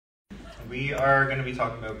we are going to be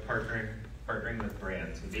talking about partnering with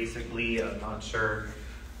brands. And basically, I'm not sure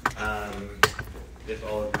if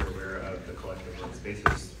all of you are aware of the collective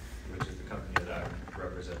Workspaces, which is the company that I'm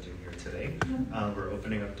representing here today. We're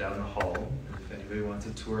opening up down the hall. If anybody wants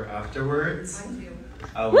a tour afterwards. I do.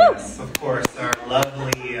 Oh yes, of course. Our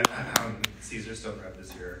lovely Caesar Stone rep is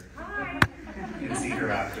here. Hi. You can see her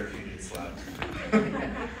after if you need slapped.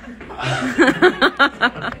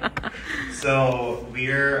 So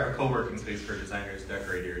we're a co-working space for designers,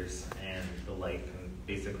 decorators, and the like, and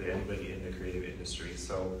basically anybody in the creative industry.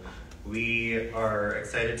 So we are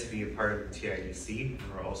excited to be a part of the TIDC,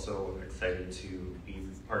 and we're also excited to be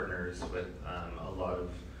partners with a lot of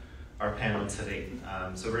our panel today.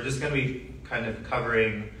 So we're just going to be kind of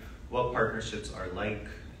covering what partnerships are like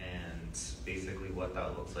and basically what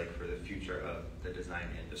that looks like for the future of the design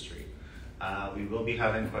industry. We will be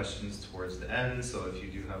having questions towards the end, so if you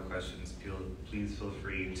do have questions, please feel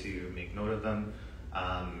free to make note of them.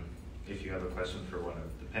 If you have a question for one of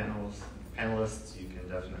the panelists, you can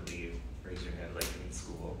definitely raise your hand like in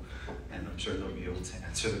school, and I'm sure they'll be able to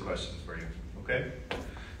answer the questions for you, okay?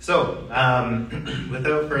 So,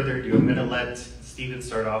 without further ado, I'm gonna let Steven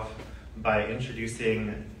start off by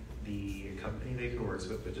introducing the company that he works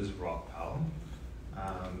with, which is Rockpal,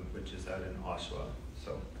 which is out in Oshawa.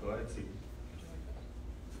 So, go ahead, Steven.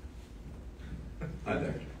 Hi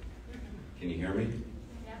there. Can you hear me?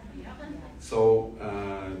 Yeah. So,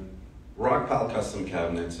 Rockpal Custom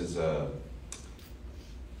Cabinets is a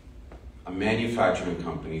manufacturing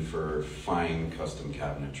company for fine custom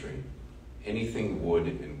cabinetry. Anything wood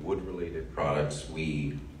and wood-related products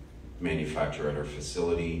we manufacture at our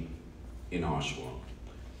facility in Oshawa.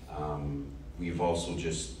 We've also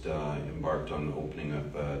just embarked on opening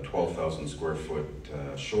up a 12,000 square foot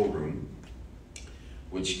showroom,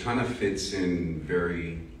 which kind of fits in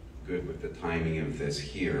very good with the timing of this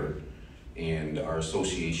here and our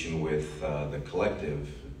association with the collective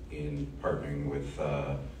in partnering with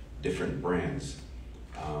different brands.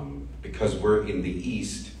 Because we're in the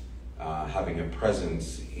East, having a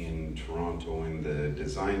presence in Toronto in the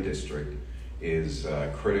design district is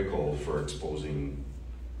critical for exposing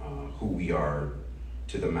who we are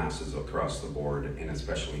to the masses across the board, and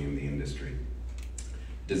especially in the industry.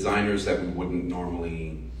 Designers that we wouldn't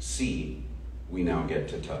normally see, we now get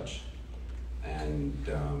to touch. And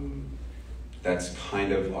that's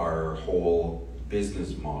kind of our whole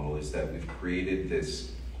business model, is that we've created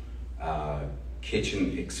this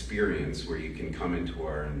kitchen experience where you can come into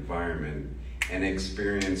our environment and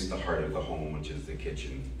experience the heart of the home, which is the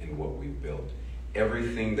kitchen and what we've built.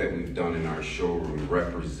 Everything that we've done in our showroom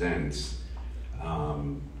represents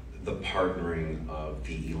the partnering of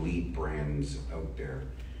the elite brands out there.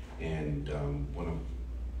 And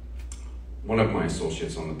one of my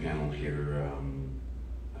associates on the panel here,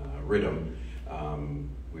 Ridham,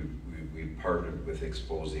 we partnered with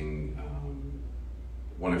exposing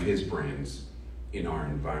one of his brands in our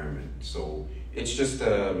environment. So it's just,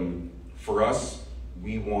 for us,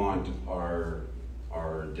 we want our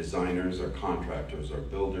designers, our contractors, our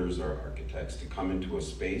builders, our architects to come into a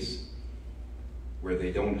space where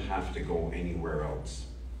they don't have to go anywhere else.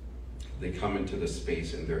 They come into the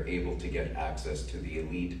space and they're able to get access to the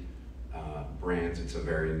elite brands. It's a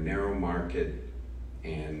very narrow market,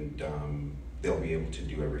 and they'll be able to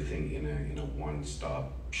do everything in a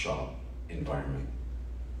one-stop shop environment.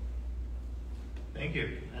 Thank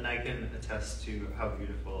you, and I can attest to how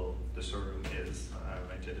beautiful the showroom is.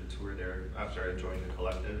 I did a tour there after I joined the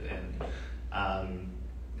collective, and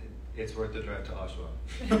it's worth the drive to Oshawa.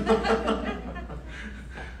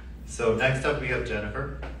 So next up we have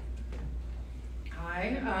Jennifer.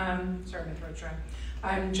 Hi, sorry, my throat's dry.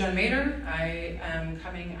 I'm Jen Mader. I am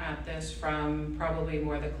coming at this from probably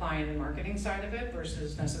more the client and marketing side of it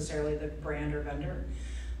versus necessarily the brand or vendor.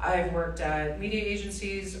 I've worked at media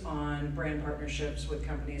agencies on brand partnerships with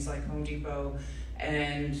companies like Home Depot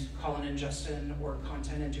and Colin and Justin, or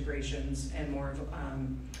content integrations and more of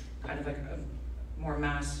kind of like a more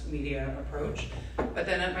mass media approach. But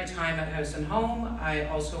then at my time at House and Home, I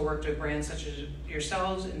also worked with brands such as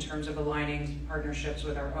yourselves in terms of aligning partnerships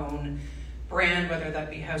with our own brand, whether that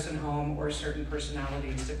be House and Home or certain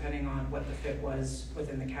personalities, depending on what the fit was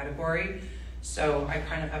within the category. So I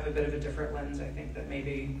kind of have a bit of a different lens, I think, that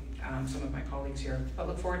maybe some of my colleagues here. But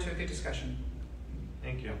look forward to a good discussion.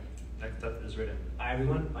 Thank you. Next up is Ridham. Hi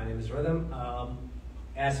everyone, my name is Ridham.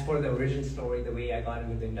 As for the origin story, the way I got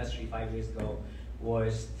into the industry 5 years ago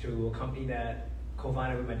was through a company that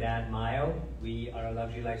co-founded with my dad, Mayo. We are a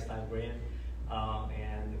luxury lifestyle brand,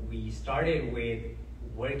 and we started with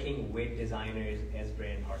working with designers as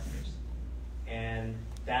brand partners. And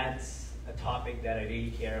that's a topic that I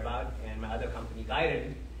really care about, and my other company,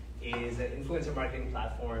 Guided, is an influencer marketing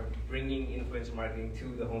platform bringing influencer marketing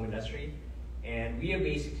to the home industry. And we are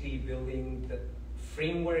basically building the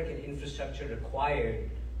framework and infrastructure required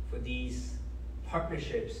for these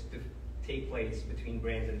partnerships to take place between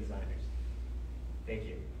brands and designers. Thank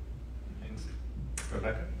you. Thanks.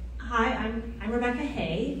 Rebecca? Hi, I'm Rebecca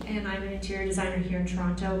Hay, and I'm an interior designer here in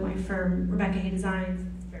Toronto. My firm, Rebecca Hay Designs,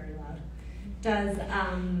 it's very loud, does,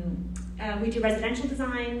 we do residential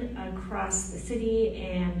design across the city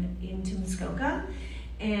and into Muskoka.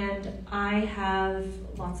 And I have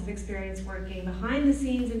lots of experience working behind the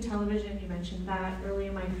scenes in television. You mentioned that early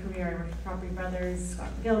in my career. I worked for Property Brothers, Scott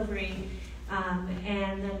McGillivray,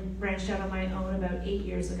 and then branched out on my own about 8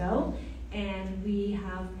 years ago. And we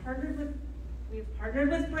have partnered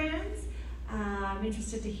with brands. I'm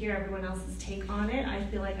interested to hear everyone else's take on it. I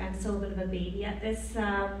feel like I'm still a bit of a baby at this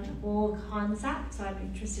whole concept, so I'm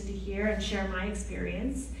interested to hear and share my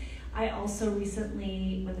experience. I also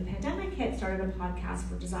recently, when the pandemic hit, started a podcast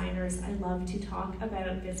for designers. I love to talk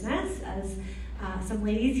about business. As some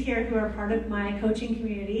ladies here who are part of my coaching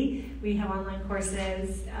community, we have online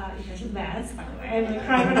courses. You guys are the best, by the way. I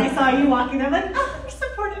cried when I saw you walking there. I'm like, oh, you're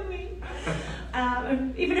supporting me.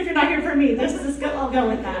 Even if you're not here for me, I'll go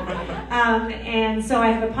with that. And so I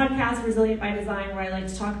have a podcast, Resilient by Design, where I like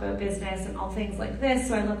to talk about business and all things like this.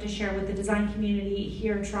 So I love to share with the design community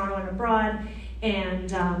here in Toronto and abroad.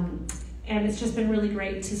 And it's just been really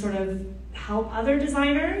great to sort of help other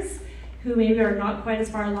designers who maybe are not quite as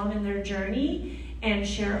far along in their journey and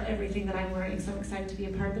share everything that I'm learning. So I'm excited to be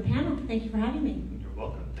a part of the panel. Thank you for having me. You're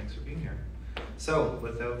welcome. Thanks for being here. So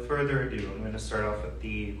without further ado, I'm going to start off with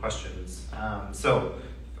the questions. So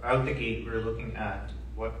out the gate, we're looking at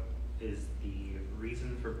what is the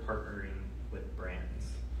reason for partnering with brands.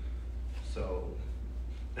 So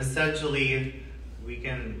essentially, we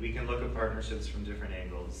can look at partnerships from different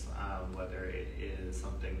angles, whether it is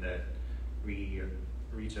something that we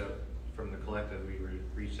reach out from the collective, we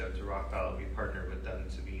reach out to Rockpile, we partner with them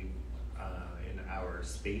to be in our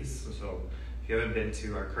space. So if you haven't been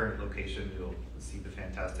to our current location, you'll see the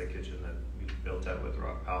fantastic kitchen that we've built out with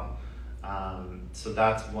Rockpile. So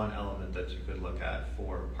that's one element that you could look at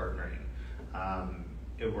for partnering.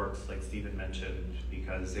 It works, like Stephen mentioned,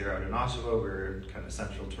 because they're out in Oshawa, we're kind of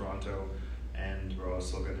central Toronto, and we're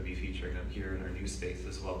also going to be featuring them here in our new space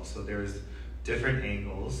as well. So there's different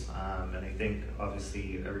angles, and I think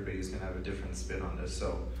obviously everybody's going to have a different spin on this.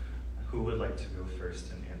 So who would like to go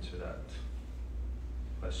first and answer that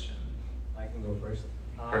question? I can go first.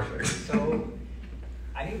 Perfect. So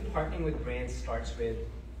I think partnering with brands starts with,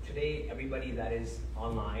 today everybody that is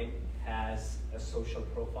online has a social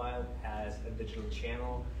profile, has a digital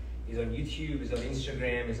channel, is on YouTube, is on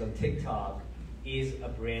Instagram, is on TikTok, is a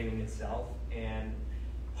brand in itself. And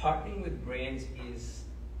partnering with brands is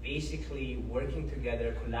basically working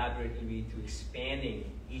together collaboratively to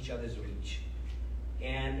expanding each other's reach.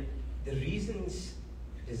 And the reasons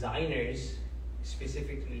designers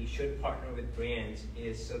specifically should partner with brands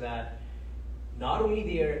is so that not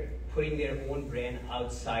only they're putting their own brand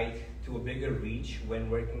outside to a bigger reach when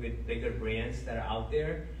working with bigger brands that are out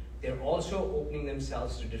there, they're also opening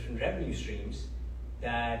themselves to different revenue streams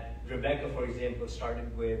that Rebecca, for example,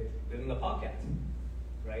 started with building a podcast,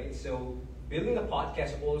 right? So building a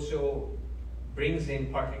podcast also brings in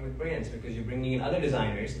partnering with brands because you're bringing in other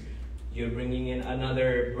designers, you're bringing in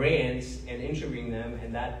other brands and interviewing them,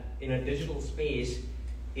 and that in a digital space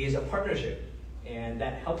is a partnership, and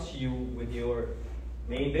that helps you with your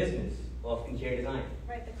main business of interior design.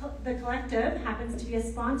 Right, the collective happens to be a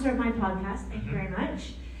sponsor of my podcast, thank you very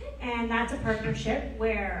much. And that's a partnership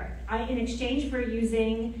where in exchange for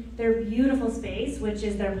using their beautiful space, which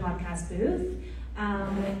is their podcast booth,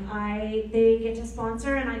 they get to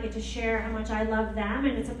sponsor and I get to share how much I love them.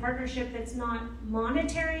 And it's a partnership that's not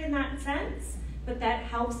monetary in that sense, but that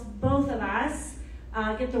helps both of us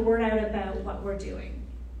get the word out about what we're doing.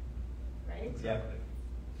 Right? Exactly.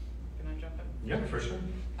 Can I jump in? Yeah, for sure.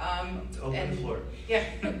 It's open the floor. Yeah,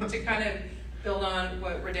 to kind of build on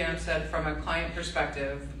what Radam said from a client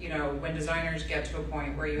perspective, you know, when designers get to a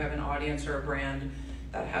point where you have an audience or a brand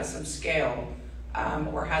that has some scale,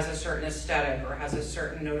 or has a certain aesthetic, or has a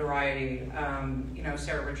certain notoriety, you know,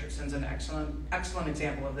 Sarah Richardson's an excellent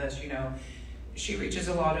example of this. You know, she reaches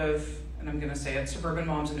a lot of, and I'm going to say it, suburban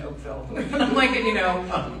moms in Oakville. I'm like, you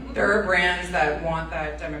know, there are brands that want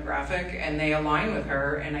that demographic and they align with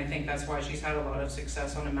her, and I think that's why she's had a lot of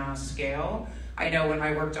success on a mass scale. I know when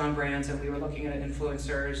I worked on brands and we were looking at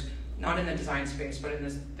influencers, not in the design space, but in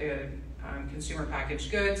the consumer packaged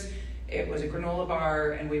goods, it was a granola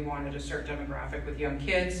bar and we wanted a certain demographic with young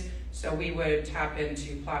kids. So we would tap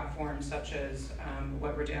into platforms such as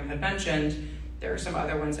what Radam had mentioned. There are some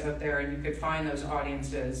other ones out there and you could find those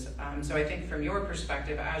audiences. So I think from your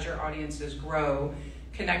perspective, as your audiences grow,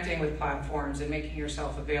 connecting with platforms and making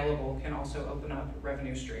yourself available can also open up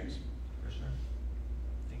revenue streams. For sure.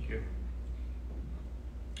 Thank you.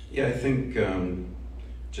 Yeah, I think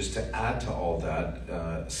just to add to all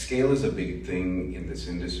that, scale is a big thing in this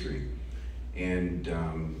industry. And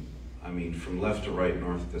I mean, from left to right,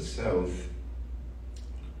 north to south,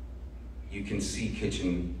 you can see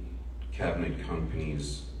kitchen cabinet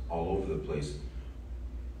companies all over the place.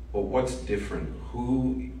 But what's different?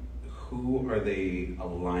 Who are they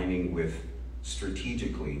aligning with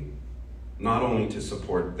strategically, not only to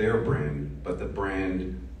support their brand, but the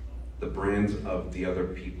brands of the other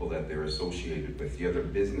people that they're associated with, the other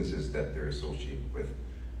businesses that they're associated with.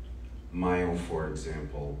 Mayo, for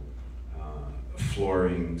example,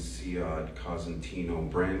 Flooring, Siad, Cosentino,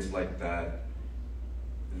 brands like that.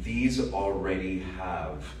 These already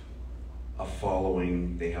have a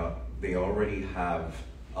following, they already have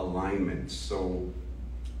alignment. So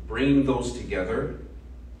bringing those together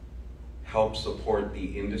helps support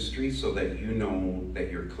the industry so that you know that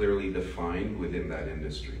you're clearly defined within that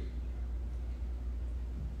industry.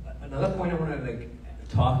 Another point I want to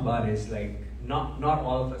talk about is not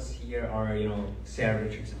all of us here are Sarah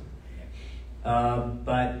Richardson,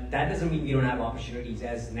 but that doesn't mean we don't have opportunities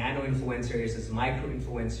as nano influencers, as micro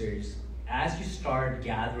influencers. As you start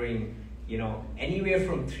gathering, anywhere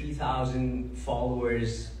from 3,000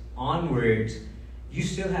 followers onwards, you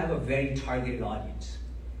still have a very targeted audience,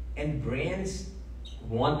 and brands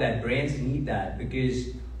want that. Brands need that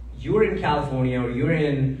because you're in California or you're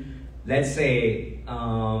in, let's say,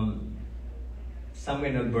 somewhere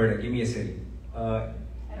in Alberta, give me a city.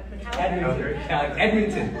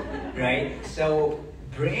 Edmonton, right? So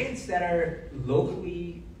brands that are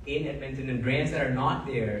locally in Edmonton and brands that are not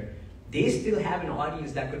there, they still have an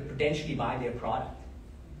audience that could potentially buy their product.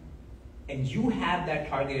 And you have that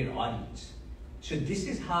targeted audience. So this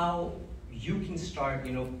is how you can start,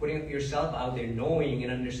 putting yourself out there, knowing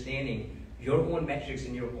and understanding your own metrics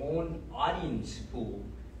and your own audience pool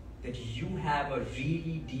that you have a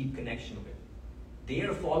really deep connection with. They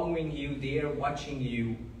are following you, they are watching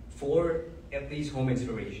you for at least home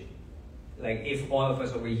inspiration. Like if all of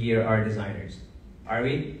us over here are designers. Are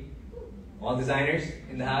we? All designers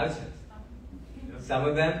in the house? Some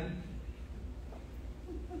of them?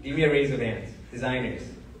 Give me a raise of hands. Designers.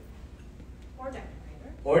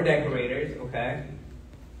 Or decorators, okay.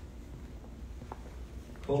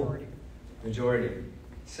 Cool. Majority.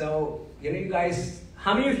 So, you guys,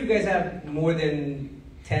 how many of you guys have more than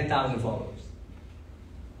 10,000 followers?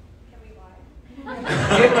 Can we lie?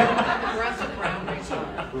 Aggressive boundaries.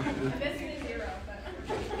 This is 0,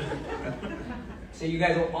 but... So you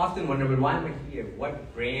guys will often wonder, but why am I here?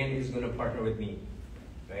 What brand is going to partner with me?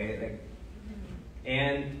 Right?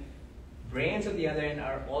 And brands on the other end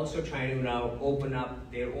are also trying to now open up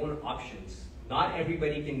their own options. Not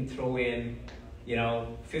everybody can throw in,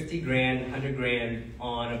 50 grand, 100 grand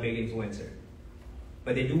on a big influencer.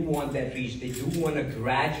 But they do want that reach. They do want to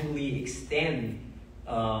gradually extend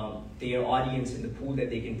their audience in the pool that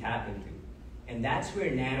they can tap into. And that's where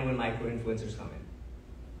nano and micro influencers come in.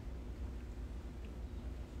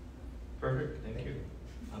 Perfect, thank you.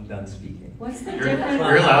 I'm done speaking. What's the You're difference?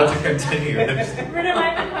 allowed to continue. Rita, I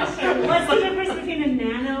have a question. What's the difference between a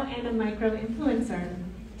nano and a micro influencer?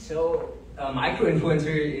 So a micro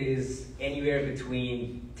influencer is anywhere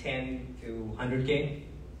between 10 to 100K,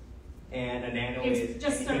 and a nano It's is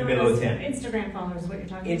just anything below 10. Instagram followers, what you're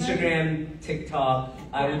talking about? Instagram, TikTok,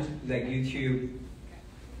 I would like YouTube,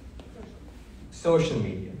 social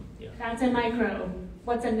media. Yeah. That's a micro.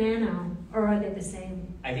 What's a nano? Or are they the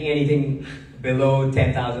same? I think anything below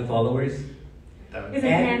 10,000 followers. Is it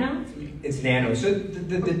nano? It's nano. So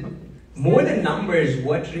the more than numbers,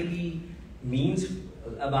 what really means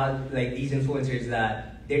about these influencers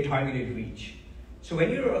that they're targeted reach. So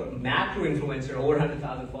when you're a macro influencer, over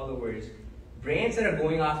 100,000 followers, brands that are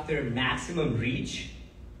going after maximum reach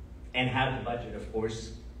and have the budget, of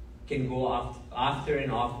course, can go after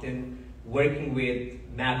and often working with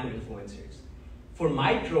macro influencers. For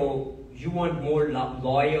micro, you want more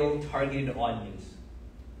loyal, targeted audience.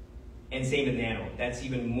 And same with nano. That's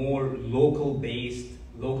even more local-based,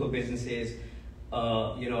 local businesses,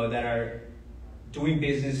 that are doing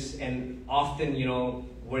business and often,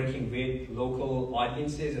 working with local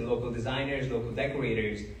audiences and local designers, local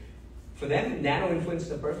decorators. For them, nano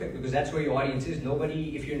influencers are perfect because that's where your audience is.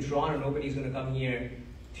 Nobody, if you're in Toronto, nobody's going to come here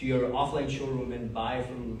to your offline showroom and buy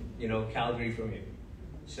from, Calgary from you.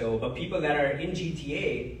 So, but people that are in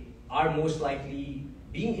GTA are most likely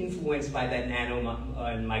being influenced by that nano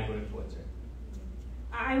and micro influencer.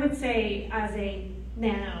 I would say as a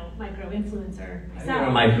nano micro influencer You're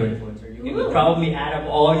a myself. micro influencer. You can Ooh. probably add up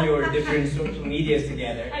all your different social medias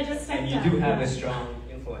together, I just stepped and you up, do have yeah. a strong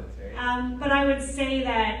influence, right? But I would say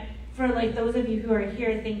that for like those of you who are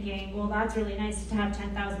here thinking, well, that's really nice to have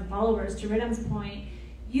 10,000 followers, to Ridham's point,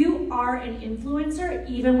 you are an influencer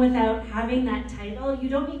even without having that title. You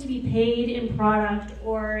don't need to be paid in product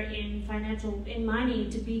or in money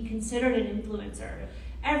to be considered an influencer.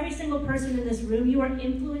 Every single person in this room, you are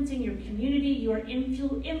influencing your community, you are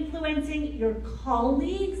influencing your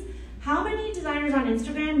colleagues. How many designers on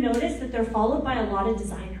Instagram notice that they're followed by a lot of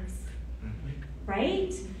designers,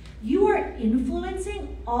 right? You are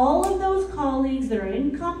influencing all of those colleagues that are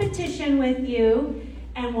in competition with you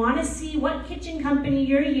and want to see what kitchen company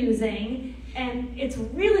you're using. And it's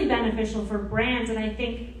really beneficial for brands. And I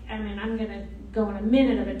think, I mean, I'm going to go on a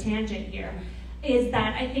minute of a tangent here, is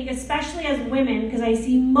that I think especially as women, because I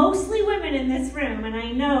see mostly women in this room, and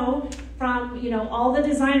I know from all the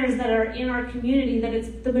designers that are in our community that it's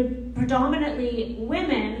predominantly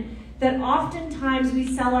women, that oftentimes we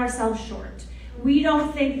sell ourselves short. We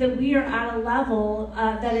don't think that we are at a level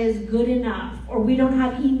that is good enough, or we don't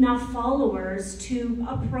have enough followers to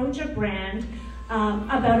approach a brand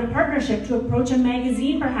about a partnership, to approach a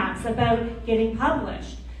magazine perhaps, about getting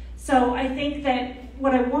published. So I think that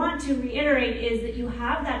what I want to reiterate is that you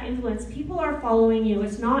have that influence. People are following you.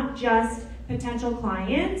 It's not just potential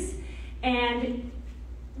clients. And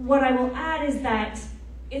what I will add is that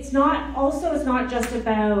it's not just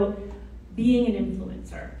about being an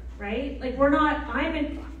influencer, right? Like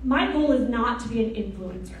my goal is not to be an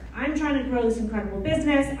influencer. I'm trying to grow this incredible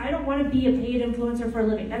business. I don't want to be a paid influencer for a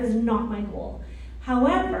living. That is not my goal.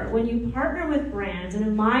 However, when you partner with brands, and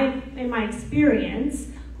in my experience,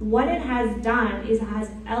 what it has done is it has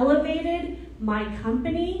elevated my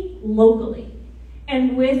company locally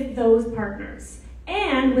and with those partners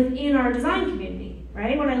and within our design community,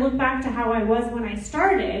 right? When I look back to how I was when I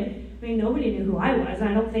started, I mean, nobody knew who I was, and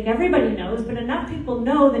I don't think everybody knows, but enough people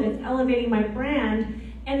know that it's elevating my brand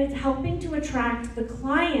and it's helping to attract the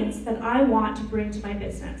clients that I want to bring to my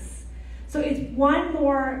business. So it's one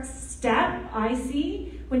more step I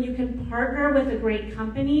see when you can partner with a great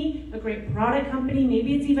company, a great product company,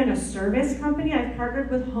 maybe it's even a service company. I've partnered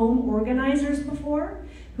with home organizers before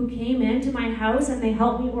who came into my house and they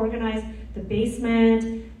helped me organize the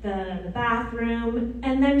basement, the bathroom,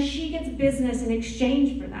 and then she gets business in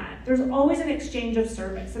exchange for that. There's always an exchange of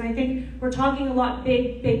service. And I think we're talking a lot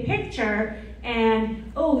big picture,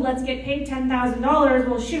 and let's get paid $10,000.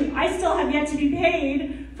 Well, shoot, I still have yet to be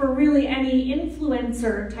paid for really any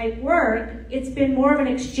influencer type work. It's been more of an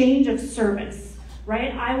exchange of service,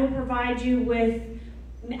 right? I will provide you with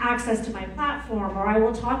access to my platform, or I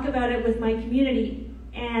will talk about it with my community.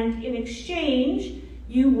 And in exchange,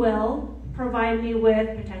 you will provide me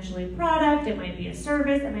with potentially product. It might be a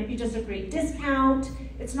service. It might be just a great discount.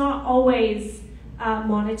 It's not always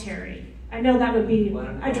monetary. I know that would be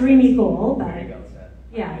a dreamy goal, but very well said.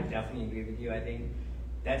 Yeah. I definitely agree with you. I think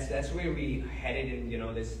that's where we headed in,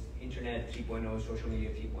 this internet 3.0, social media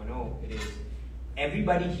 3.0. It is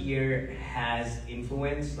everybody here has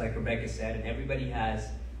influence, like Rebecca said, and everybody has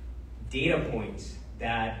data points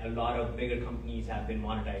that a lot of bigger companies have been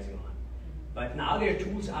monetizing on. But now there are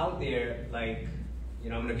tools out there like, I'm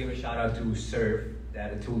gonna give a shout out to Surf,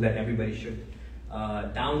 that a tool that everybody should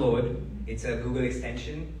download. It's a Google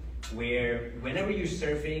extension where whenever you're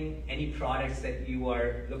surfing any products that you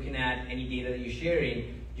are looking at, any data that you're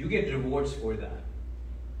sharing, you get rewards for that.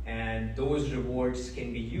 And those rewards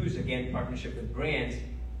can be used, again, partnership with brands,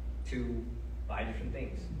 to buy different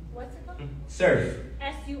things. What's it called? Surf.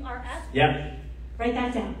 S-U-R-F? Yep. write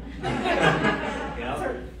that down.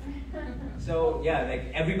 So yeah,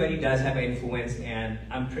 like everybody does have an influence, and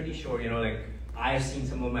I'm pretty sure, like I've seen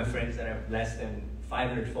some of my friends that have less than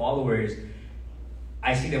 500 followers.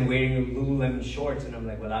 I see them wearing Lululemon shorts, and I'm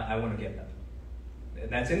like, well, I want to get that.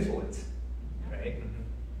 That's influence, right?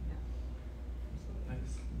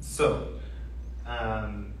 Nice. So,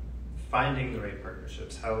 finding the right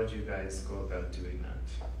partnerships, how would you guys go about doing that?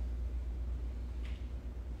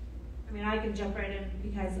 I mean, I can jump right in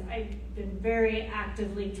because I've been very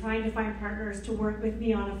actively trying to find partners to work with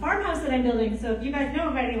me on a farmhouse that I'm building. So if you guys know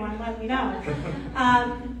of anyone, let me know.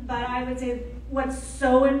 But I would say what's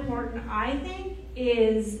so important, I think,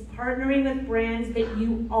 is partnering with brands that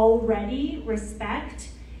you already respect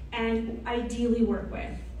and ideally work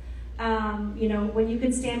with. When you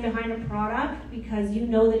can stand behind a product because you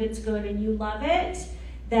know that it's good and you love it,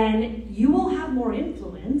 then you will have more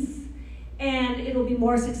influence. and it'll be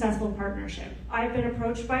more successful partnership. I've been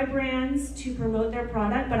approached by brands to promote their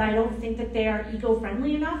product, but I don't think that they are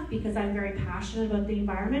eco-friendly enough because I'm very passionate about the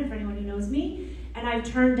environment, for anyone who knows me, and I've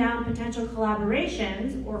turned down potential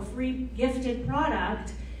collaborations or free gifted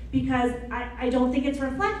product because I don't think it's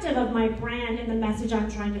reflective of my brand and the message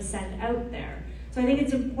I'm trying to send out there. So I think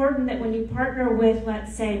it's important that when you partner with,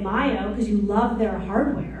 let's say, Mayo, because you love their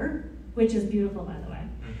hardware, which is beautiful, by the way,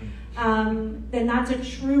 then that's a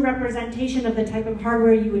true representation of the type of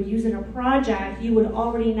hardware you would use in a project. You would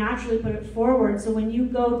already naturally put it forward. So when you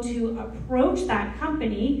go to approach that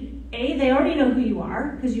company, A, they already know who you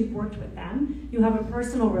are because you've worked with them. You have a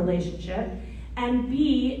personal relationship. And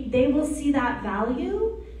B, they will see that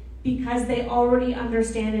value because they already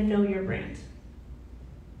understand and know your brand.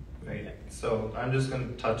 Right. So I'm just going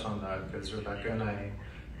to touch on that because Rebecca and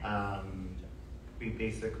I, we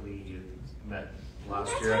basically met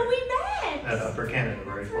last year That's how we met! at Upper Canada,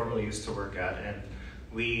 where I formerly used to work at, and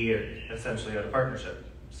we essentially had a partnership.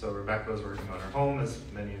 So Rebecca was working on her home, as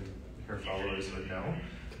many of her followers would know,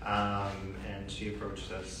 and she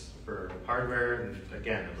approached us for hardware, and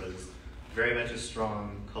again, it was very much a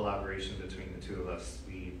strong collaboration between the two of us.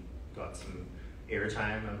 We got some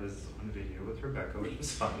airtime. I was on video with Rebecca, which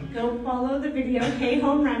was fun. Go follow the video, Hey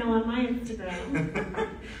Home Reno, on my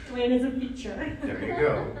Instagram. Dwayne is a feature. There you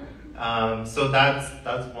go. So that's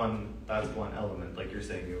one element. Like you're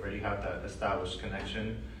saying, you already have that established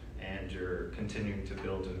connection, and you're continuing to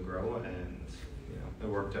build and grow, and it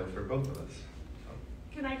worked out for both of us.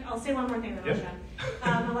 So. I'll say one more thing, then I'll Yep. shut.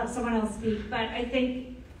 I'll let someone else speak. But I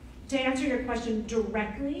think to answer your question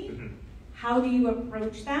directly, Mm-hmm. how do you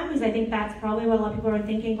approach them? Because I think that's probably what a lot of people are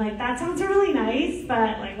thinking. Like, that sounds really nice,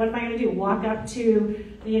 but like, what am I going to do? Walk up to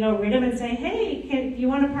Rhythm and say, hey, you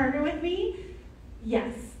want to partner with me?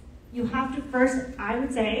 Yes. You have to first, I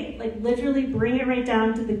would say, like literally bring it right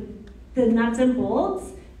down to the nuts and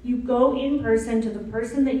bolts. You go in person to the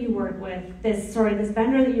person that you work with, this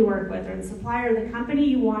vendor that you work with, or the supplier, the company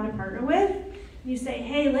you want to partner with. You say,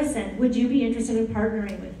 hey, listen, would you be interested in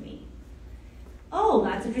partnering with me? Oh,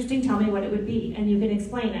 that's interesting, tell me what it would be, and you can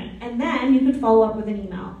explain it. And then you could follow up with an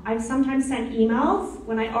email. I've sometimes sent emails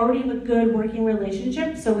when I already have a good working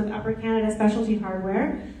relationship, so with Upper Canada Specialty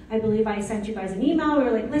Hardware, I believe I sent you guys an email. We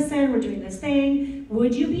were like, listen, we're doing this thing.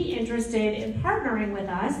 Would you be interested in partnering with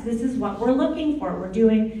us? This is what we're looking for. We're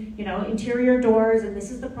doing, interior doors, and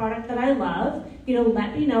this is the product that I love.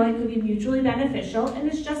 Let me know. It could be mutually beneficial, and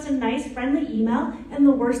it's just a nice, friendly email, and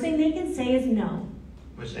the worst thing they can say is no.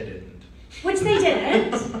 Which they didn't. Which they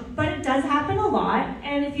didn't, but it does happen a lot,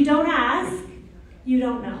 and if you don't ask, you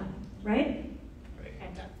don't know, right?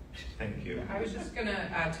 Thank you. I was just going to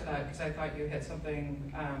add to that because I thought you hit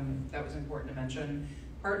something that was important to mention.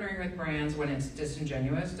 Partnering with brands when it's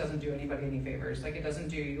disingenuous doesn't do anybody any favors. Like, it doesn't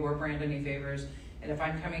do your brand any favors. And if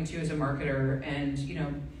I'm coming to you as a marketer and,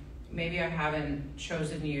 maybe I haven't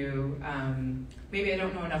chosen you, maybe I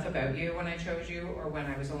don't know enough about you when I chose you or when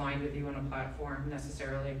I was aligned with you on a platform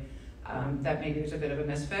necessarily, that maybe there's a bit of a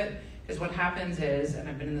misfit. Because what happens is, and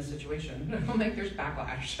I've been in this situation, I'm like, there's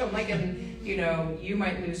backlash. I'm like, and you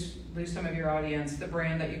might lose some of your audience. The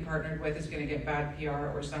brand that you partnered with is going to get bad PR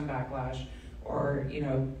or some backlash, or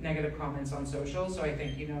negative comments on social. So I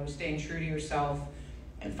think staying true to yourself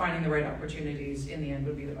and finding the right opportunities in the end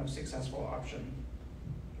would be the most successful option.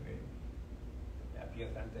 Yeah, be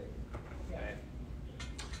authentic. Yeah.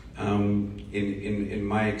 In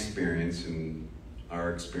my experience and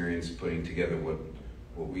our experience putting together what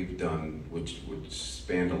we've done, which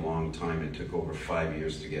spanned a long time, it took over 5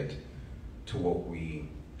 years to get to what we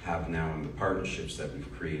have now and the partnerships that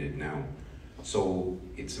we've created now. So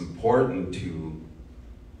it's important to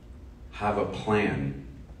have a plan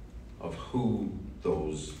of who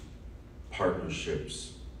those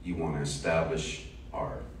partnerships you want to establish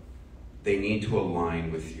are. They need to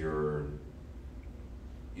align with your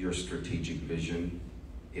strategic vision.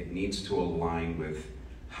 It needs to align with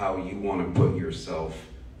how you want to put yourself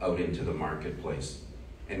out into the marketplace.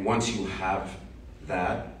 And once you have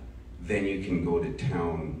that, then you can go to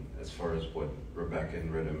town as far as what Rebecca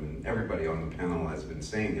and Rhythm and everybody on the panel has been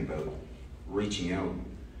saying about reaching out.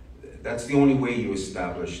 That's the only way you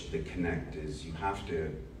establish the connect, is you have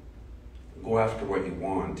to go after what you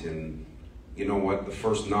want. And you know what, the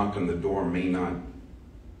first knock on the door may not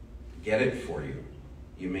get it for you.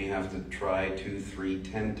 You may have to try 2, 3,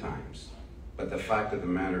 10 times. But the fact of the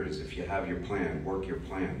matter is, if you have your plan, work your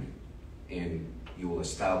plan, and you will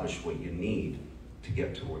establish what you need to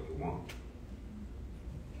get to what you want.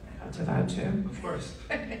 add to that too. Of course.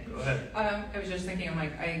 Go ahead. I was just thinking, I'm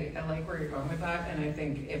like, I like where you're going with that, and I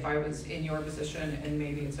think if I was in your position, and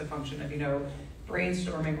maybe it's a function of,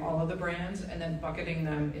 brainstorming all of the brands and then bucketing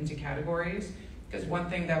them into categories, because one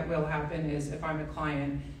thing that will happen is if I'm a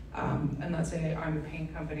client, and let's say I'm a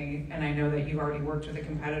paint company, and I know that you've already worked with a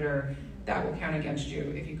competitor, that will count against you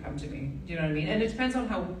if you come to me. Do you know what I mean? And it depends on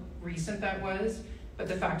how recent that was, but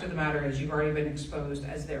the fact of the matter is you've already been exposed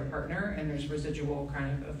as their partner, and there's residual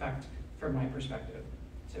kind of effect from my perspective.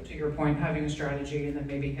 So to your point, having a strategy and then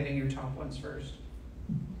maybe hitting your top ones first.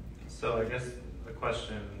 So I guess the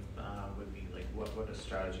question would be like, what would a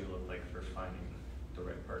strategy look like for finding the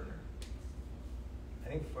right partner? I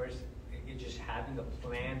think first, it's just having a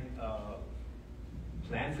plan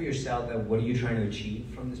for yourself that what are you trying to achieve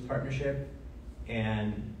from this partnership,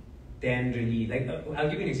 and then really, like, I'll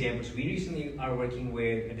give you an example. So we recently are working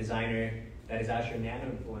with a designer that is actually a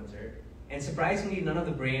Nano influencer, and surprisingly, none of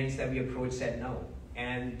the brands that we approached said no.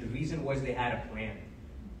 And the reason was they had a plan.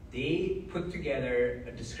 They put together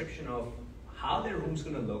a description of how their room's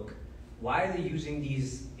gonna look, why are they using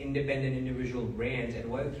these independent individual brands, and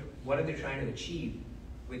what are they trying to achieve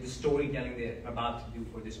with the storytelling they're about to do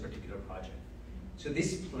for this particular project. So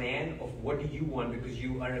this plan of what do you want, because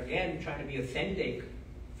you are again trying to be authentic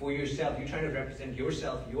for yourself, you're trying to represent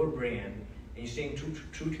yourself, your brand, and you're staying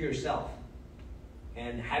true to yourself.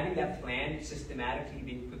 And having that plan systematically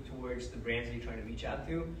being put towards the brands that you're trying to reach out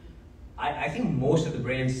to, I think most of the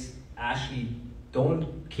brands actually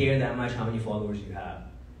don't care that much how many followers you have.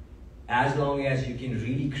 As long as you can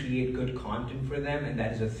really create good content for them, and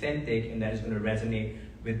that is authentic, and that is going to resonate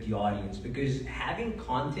with the audience. Because having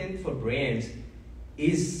content for brands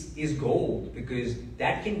is gold, because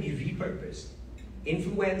that can be repurposed.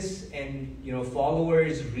 Influence and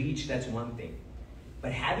followers, reach, that's one thing.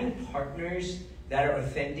 But having partners that are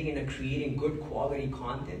authentic and are creating good quality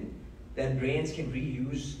content that brands can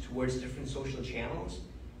reuse towards different social channels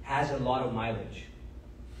has a lot of mileage.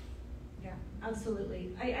 Yeah,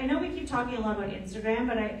 absolutely. I know we keep talking a lot about Instagram,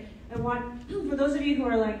 but I want, for those of you who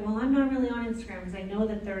are like, well, I'm not really on Instagram, because I know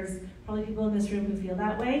that there's probably people in this room who feel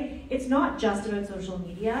that way. It's not just about social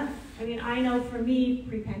media. I mean, I know for me,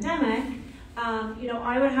 pre-pandemic,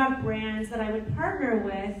 I would have brands that I would partner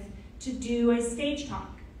with to do a stage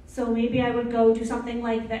talk. So maybe I would go do something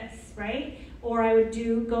like this, right? Or I would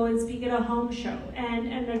go and speak at a home show.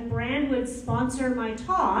 And a brand would sponsor my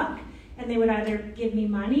talk, and they would either give me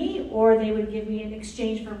money or they would give me in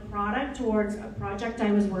exchange for product towards a project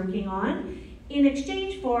I was working on, in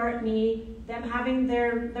exchange for them having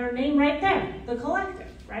their name right there, the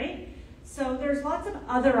collective, right? So there's lots of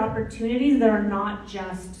other opportunities that are not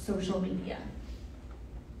just social media.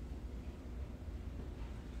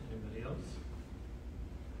 Anybody else?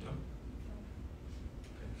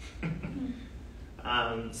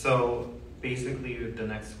 No? So basically the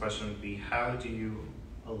next question would be, how do you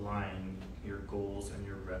align your goals and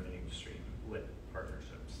your revenue stream with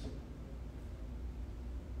partnerships?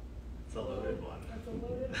 It's a loaded one. That's a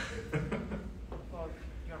loaded Well,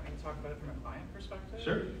 you want me to talk about it from a client perspective?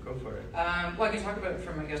 Sure, go for it. Well, I can talk about it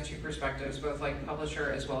from, I guess, two perspectives, both like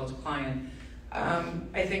publisher as well as client.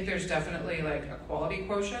 I think there's definitely like a quality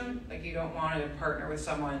quotient. Like, you don't want to partner with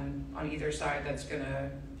someone on either side that's going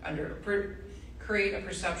to create a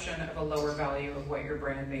perception of a lower value of what your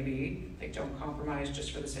brand may be. Like, don't compromise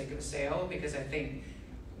just for the sake of a sale, because I think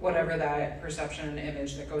whatever that perception and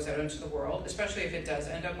image that goes out into the world, especially if it does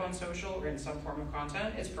end up on social or in some form of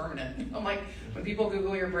content, it's permanent. I'm like, when people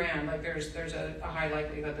Google your brand, like there's a high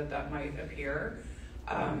likelihood that might appear.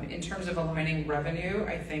 In terms of aligning revenue,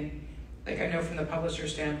 I think, like, I know from the publisher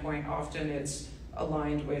standpoint, often it's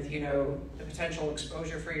aligned with, the potential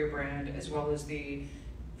exposure for your brand, as well as the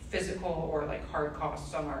physical or like hard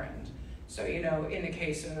costs on our end. So, in the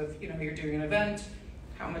case of, you're doing an event,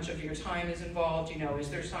 how much of your time is involved, is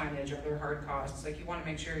there signage, are there hard costs? Like, you want to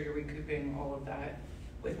make sure you're recouping all of that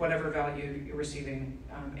with whatever value you're receiving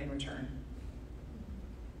in return.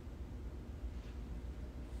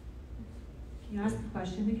 Can you ask the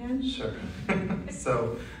question again? Sure.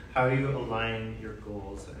 So, how do you align your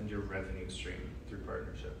goals and your revenue stream through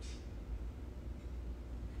partnerships?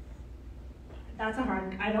 That's a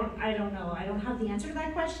hard, I don't know. I don't have the answer to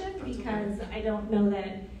that question. That's because okay. I don't know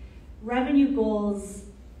that revenue goals,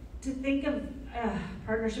 to think of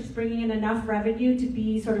partnerships bringing in enough revenue to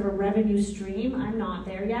be sort of a revenue stream, I'm not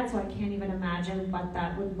there yet, so I can't even imagine what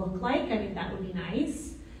that would look like. I mean, that would be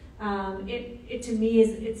nice. It to me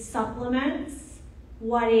it supplements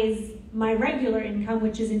what is my regular income,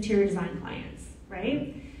 which is interior design clients,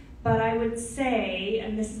 right? But I would say,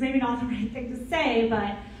 and this is maybe not the right thing to say,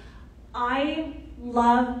 but I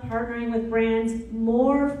love partnering with brands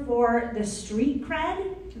more for the street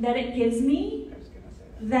cred that it gives me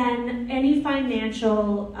than any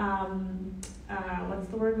financial, what's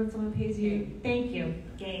the word when someone pays you? Thank you,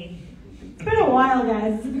 gain. It's been a while,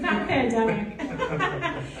 guys. It's not a pandemic.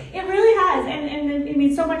 It really has, and I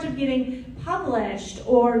mean, so much of getting published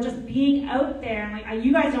or just being out there. Like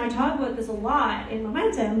you guys know, I talk about this a lot in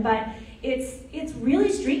Momentum, but it's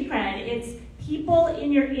really street cred. It's people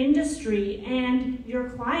in your industry and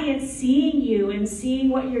your clients seeing you and seeing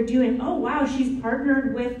what you're doing. Oh wow, she's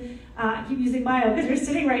partnered with. I keep using bio because you're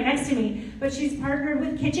sitting right next to me, but she's partnered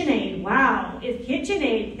with KitchenAid. Wow, if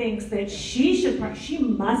KitchenAid thinks that she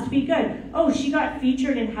must be good. Oh, she got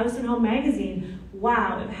featured in House and Home magazine.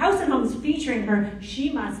 Wow, if House and Home's featuring her, she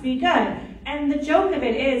must be good. And the joke of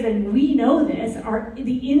it is, and we know this,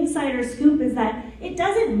 the insider scoop is that it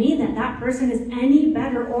doesn't mean that that person is any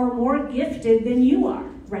better or more gifted than you are,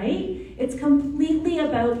 right? It's completely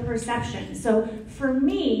about perception. So for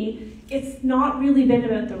me, it's not really been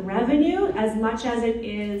about the revenue as much as it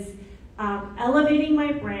is elevating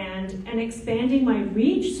my brand and expanding my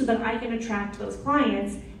reach so that I can attract those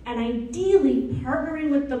clients, and ideally partnering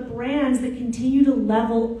with the brands that continue to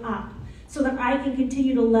level up so that I can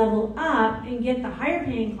continue to level up and get the higher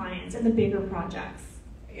paying clients and the bigger projects.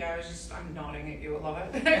 Yeah, I'm nodding at you a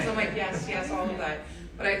lot. Because I'm like, yes, all of that.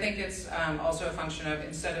 But I think it's also a function of,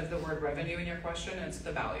 instead of the word revenue in your question, it's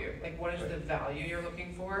the value. Like, what is the value you're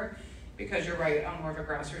looking for? Because you're right, on more of a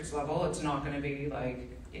grassroots level, it's not going to be like,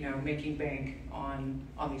 making bank on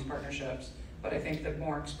these partnerships. But I think the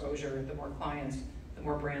more exposure, the more clients, the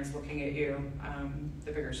more brands looking at you,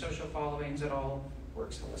 the bigger social followings, it all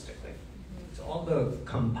works holistically. It's all the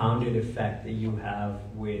compounded effect that you have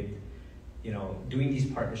with, doing these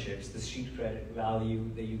partnerships, the street credit value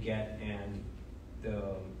that you get, and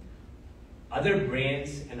the other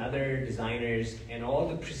brands and other designers and all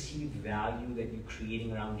the perceived value that you're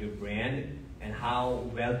creating around your brand and how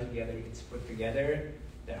well together it's put together.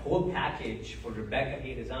 That whole package for Rebecca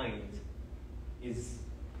Hay Designs is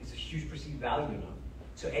a huge perceived value now.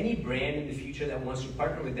 So any brand in the future that wants to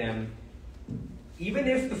partner with them, even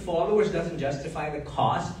if the followers doesn't justify the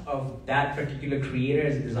cost of that particular creator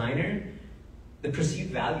as a designer, the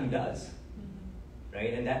perceived value does,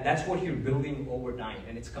 right? And that's what you're building over time,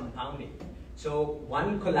 and it's compounding. So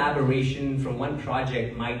one collaboration from one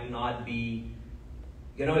project might not be,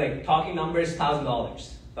 like talking numbers,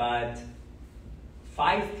 $1,000, but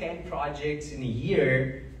 5-10 projects in a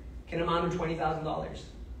year can amount to $20,000.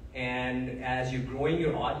 And as you're growing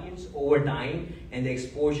your audience over time and the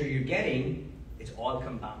exposure you're getting, it's all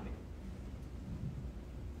compounding.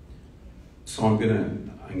 So I'm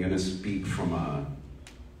gonna speak from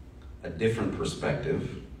a different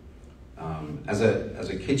perspective. As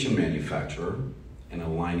a kitchen manufacturer and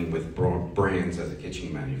aligning with brands as a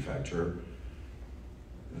kitchen manufacturer,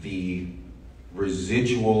 the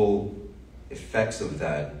residual effects of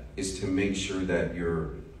that is to make sure that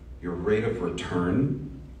your rate of return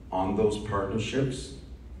on those partnerships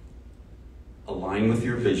align with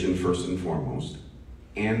your vision first and foremost,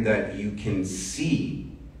 and that you can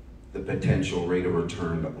see the potential rate of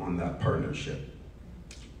return on that partnership.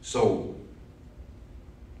 So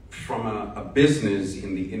from a business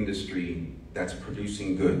in the industry that's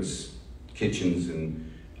producing goods, kitchens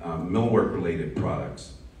and millwork related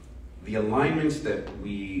products, the alignments that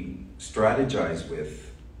we strategize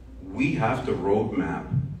with, we have to roadmap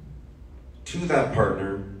to that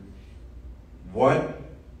partner what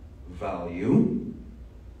value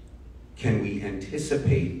can we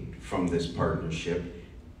anticipate from this partnership,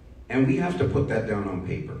 and we have to put that down on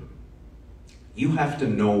paper. You have to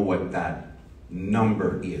know what that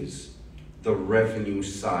number is, the revenue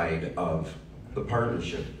side of the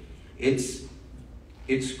partnership. It's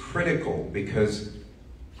critical because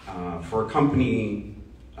for a company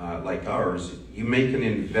like ours, you make an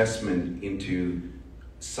investment into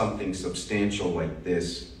something substantial like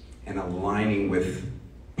this and aligning with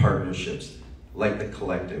partnerships like the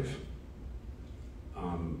collective.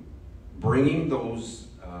 Bringing those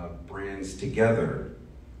brands together,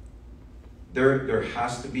 there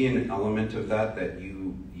has to be an element of that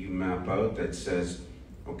you map out that says,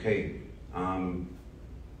 okay,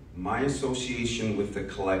 my association with the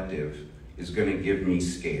collective is going to give me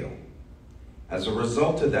scale. As a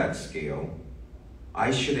result of that scale,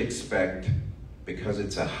 I should expect, because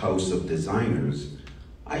it's a house of designers,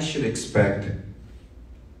 I should expect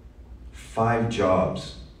 5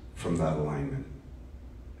 jobs from that alignment,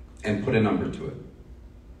 and put a number to it.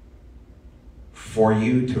 For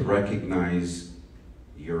you to recognize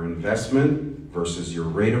your investment versus your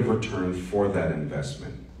rate of return for that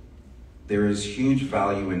investment. There is huge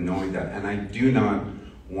value in knowing that, and I do not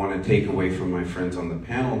want to take away from my friends on the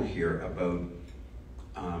panel here about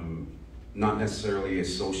not necessarily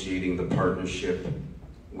associating the partnership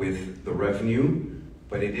with the revenue,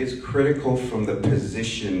 but it is critical from the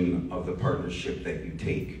position of the partnership that you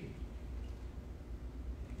take.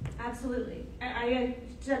 Absolutely. I'm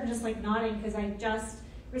just like nodding because I just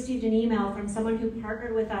received an email from someone who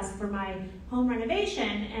partnered with us for my home renovation,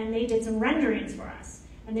 and they did some renderings for us.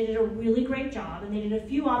 And they did a really great job, and they did a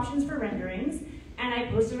few options for renderings, and I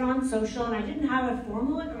posted it on social, and I didn't have a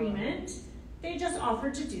formal agreement. They just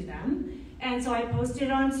offered to do them. And so I posted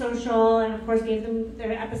it on social, and of course gave them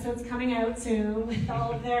their episodes coming out soon with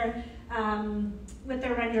all of their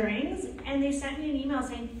renderings. And they sent me an email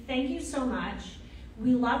saying, thank you so much.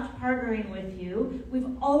 We loved partnering with you.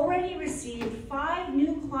 We've already received 5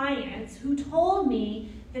 new clients who told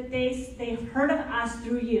me that they heard of us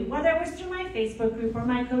through you, whether it was through my Facebook group or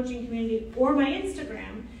my coaching community or my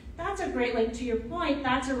Instagram. That's a great, like to your point,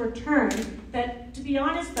 that's a return that, to be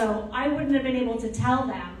honest though, I wouldn't have been able to tell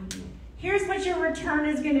them, here's what your return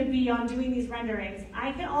is going to be on doing these renderings.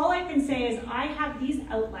 All I can say is I have these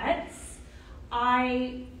outlets.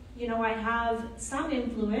 I have some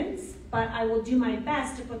influence, but I will do my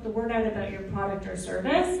best to put the word out about your product or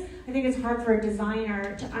service. I think it's hard for a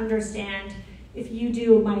designer to understand if you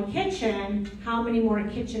do my kitchen, how many more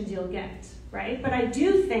kitchens you'll get, right? But I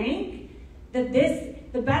do think that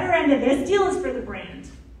the better end of this deal is for the brand.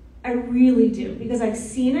 I really do, because I've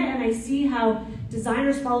seen it and I see how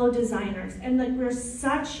designers follow designers, and like we're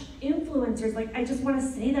such influencers. Like I just want to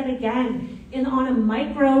say that again, on a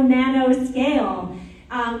micro nano scale,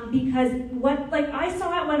 because I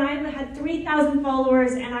saw it when I had 3,000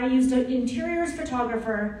 followers and I used an interiors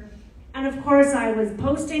photographer, and of course I was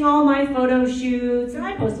posting all my photo shoots, and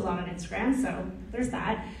I post a lot on Instagram, so there's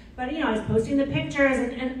that. But I was posting the pictures,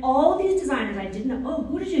 and all these designers I didn't know, oh,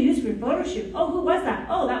 who did you use for your photo shoot? Oh, who was that?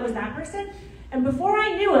 Oh, that was that person? And before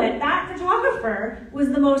I knew it, that photographer was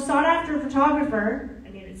the most sought after photographer. I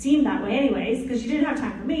mean, it seemed that way anyways, because she didn't have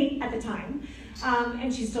time for me at the time.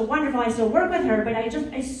 And she's still wonderful, I still work with her, but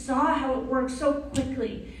I saw how it works so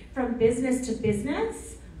quickly from business to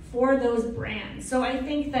business for those brands. So I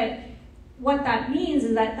think that what that means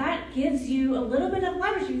is that gives you a little bit of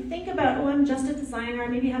leverage. You think about, oh, I'm just a designer, I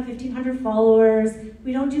maybe have 1,500 followers,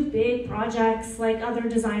 we don't do big projects like other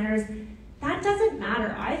designers. That doesn't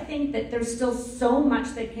matter. I think that there's still so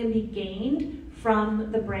much that can be gained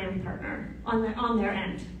from the brand partner on their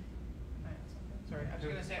end. Sorry, I was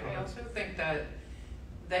going to say, I also think that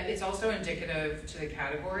it's also indicative to the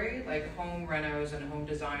category. Like home renos and home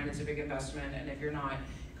design is a big investment, and if you're not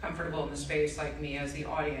comfortable in the space like me as the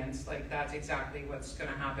audience, like that's exactly what's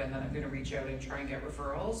going to happen, that I'm going to reach out and try and get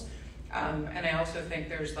referrals. And I also think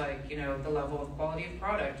there's the level of quality of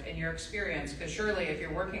product and your experience, because surely if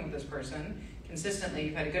you're working with this person consistently,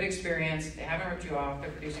 you've had a good experience, they haven't ripped you off, they're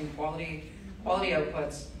producing quality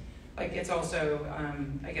outputs, like it's also,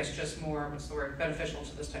 I guess, just more, beneficial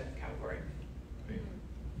to this type of category.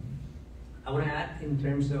 I want to add in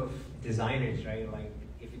terms of designers, right? Like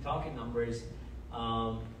if you're talking numbers,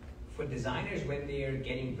 for designers when they're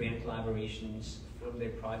getting brand collaborations from their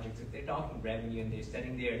projects, if they're talking revenue and they're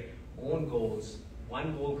setting their own goals,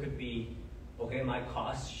 one goal could be, okay, my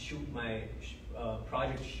project shoot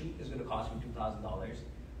is going to cost me $2,000.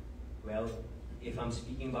 Well, if I'm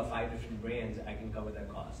speaking about 5 different brands, I can cover that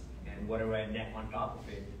cost, and whatever I net on top of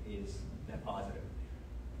it is net positive.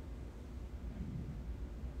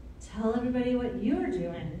 Tell everybody what you're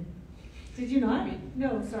doing. Did you not?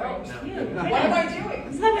 No, sorry. Oh, no. You. What am I doing?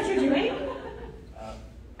 Isn't that what you're doing?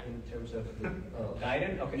 In terms of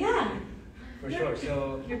Guidon? Okay. Yeah. For sure.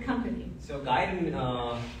 So your company. So Guidon,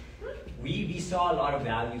 we saw a lot of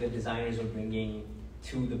value that designers were bringing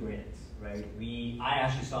to the brands, right? I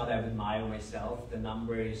actually saw that with Mayo myself, the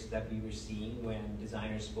numbers that we were seeing when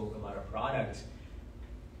designers spoke about our products,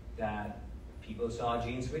 that people saw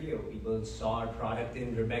Jane's video, people saw our product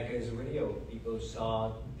in Rebecca's video, people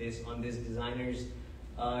saw this on this designer's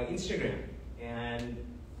Instagram. And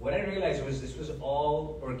what I realized was this was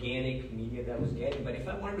all organic media that I was getting, but if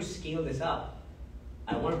I wanted to scale this up,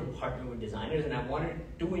 I wanted to partner with designers, and I wanted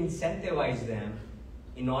to incentivize them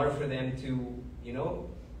in order for them to,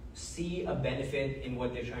 see a benefit in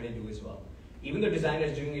what they're trying to do as well. Even though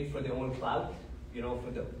designers doing it for their own clout,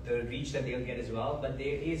 for the reach that they'll get as well, but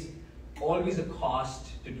there is always a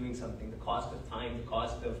cost to doing something, the cost of time, the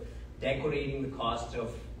cost of decorating, the cost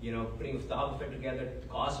of putting a photographer together, the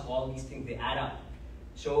cost of all these things, they add up.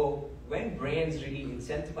 So when brands really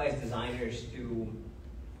incentivize designers to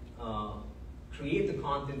create the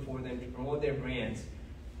content for them, to promote their brands,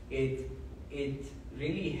 it it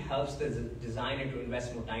really helps the designer to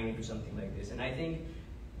invest more time into something like this. And I think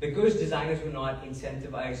because designers were not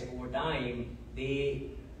incentivized over time, they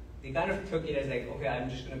kind of took it as like, okay, I'm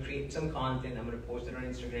just gonna create some content, I'm gonna post it on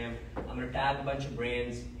Instagram, I'm gonna tag a bunch of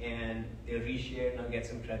brands, and they'll reshare it and I'll get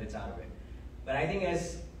some credits out of it. But I think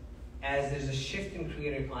as there's a shift in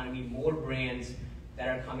creator economy, more brands that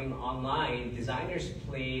are coming online, designers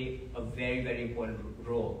play a very, very important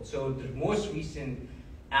role. So the most recent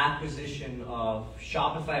acquisition of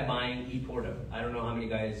Shopify buying ePorto. I don't know how many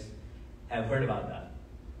guys have heard about that.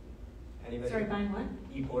 Anybody? Sorry, buying what?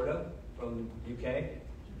 ePorto from UK.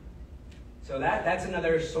 So that's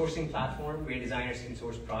another sourcing platform where designers can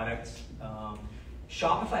source products.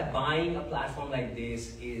 Shopify buying a platform like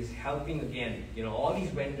this is helping, again, all these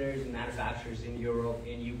vendors and manufacturers in Europe,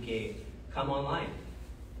 in UK, come online.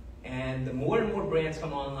 And the more and more brands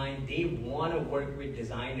come online, they want to work with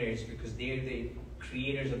designers because they're the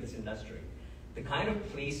creators of this industry. The kind of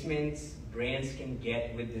placements brands can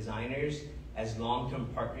get with designers as long-term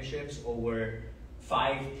partnerships over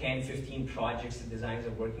 5, 10, 15 projects that designers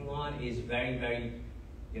are working on is very, very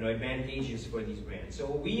advantageous for these brands. So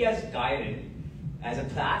we as Guided, as a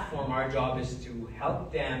platform, our job is to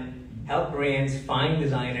help brands find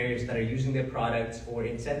designers that are using their products or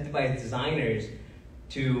incentivize designers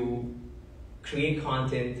to create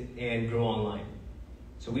content and grow online.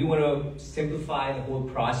 So we want to simplify the whole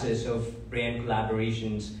process of branding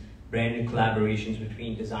collaborations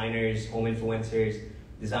between designers, home influencers,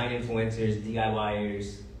 design influencers,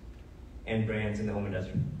 DIYers, and brands in the home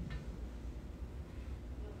industry.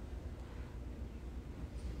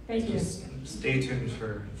 Thank you. Just stay tuned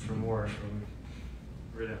for more from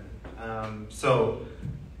Rhythm. So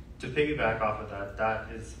to piggyback off of that,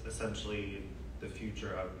 that is essentially the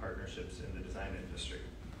future of partnerships in the design industry.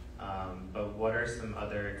 But what are some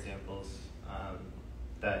other examples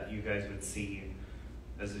that you guys would see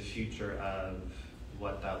as a future of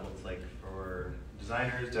what that looks like for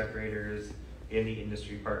designers, decorators, in the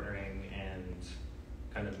industry partnering and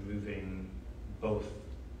kind of moving both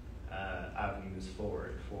avenues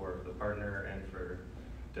forward for the partner and for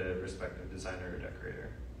the respective designer or decorator?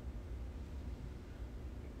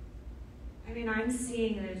 I mean, I'm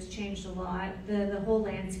seeing that it's changed a lot. The whole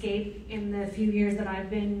landscape in the few years that I've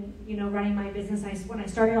been, running my business. When I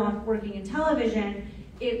started off working in television,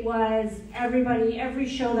 it was every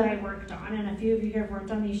show that I worked on, and a few of you here have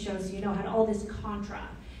worked on these shows, had all this contra.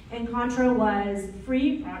 And contra was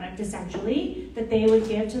free product, essentially, that they would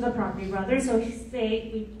give to the property brothers. So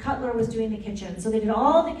Cutler was doing the kitchen. So they did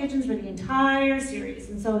all the kitchens for the entire series.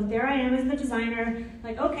 And so there I am as the designer,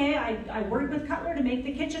 like, okay, I worked with Cutler to make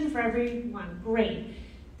the kitchen for everyone. Great.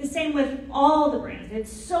 The same with all the brands.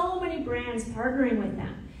 It's so many brands partnering with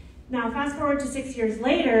them. Now, fast forward to 6 years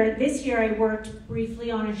later, this year I worked briefly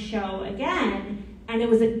on a show again, and it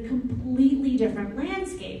was a completely different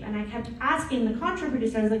landscape. And I kept asking the contra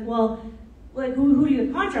producer, I was like, well, who do you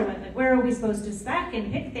have contra with? Like, where are we supposed to spec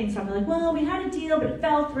and pick things from? They're like, well, we had a deal, but it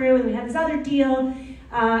fell through, and we had this other deal,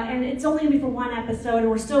 and it's only gonna be for one episode, and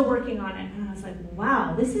we're still working on it. And I was like,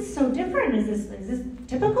 wow, this is so different. Is this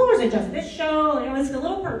typical, or is it just this show? I was a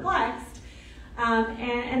little perplexed.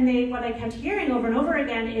 What I kept hearing over and over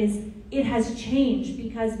again is it has changed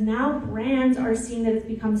because now brands are seeing that it's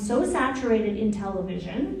become so saturated in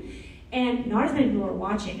television, and not as many people are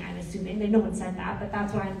watching, I'm assuming. No one said that, but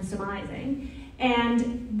that's what I'm surmising.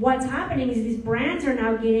 And what's happening is these brands are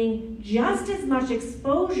now getting just as much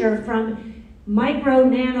exposure from micro,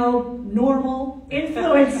 nano, normal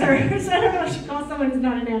influencers. I don't know what you call someone who's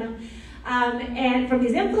not a nano. And from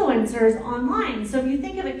these influencers online. So if you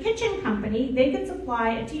think of a kitchen company, they could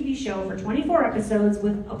supply a TV show for 24 episodes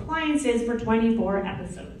with appliances for 24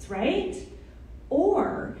 episodes, right?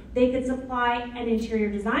 Or they could supply an interior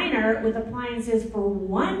designer with appliances for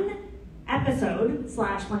one episode /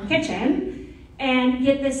 one kitchen and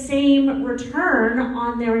get the same return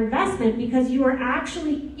on their investment because you are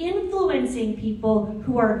actually influencing people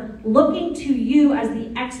who are looking to you as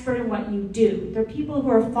the expert in what you do. They're people who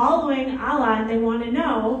are following Ala and they want to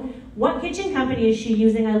know, what kitchen company is she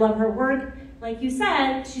using? I love her work. Like you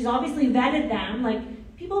said, she's obviously vetted them.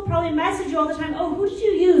 Like, people probably message you all the time, oh, who did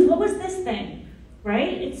you use? What was this thing?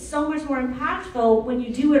 Right? It's so much more impactful when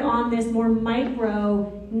you do it on this more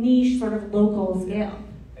micro, niche, sort of local scale.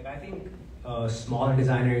 Like, I think smaller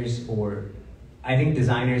designers, or I think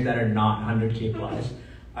designers that are not 100K plus,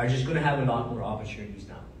 are just going to have a lot more opportunities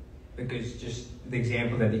now. Because just the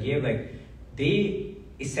example that they gave, like, they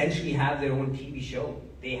essentially have their own TV show.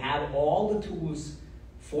 They have all the tools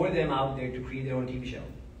for them out there to create their own TV show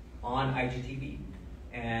on IGTV.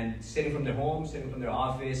 And sitting from their home, sitting from their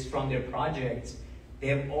office, from their projects, They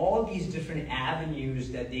have all these different avenues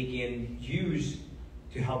that they can use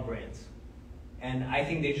to help brands. And I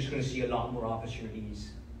think they're just going to see a lot more opportunities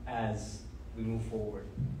as we move forward.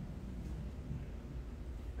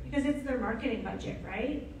 Because it's their marketing budget,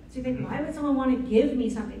 right? So you think, why would someone want to give me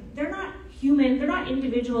something? They're not human, they're not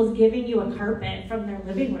individuals giving you a carpet from their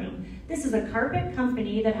living room. This is a carpet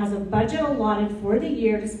company that has a budget allotted for the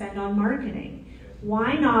year to spend on marketing.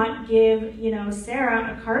 Why not give,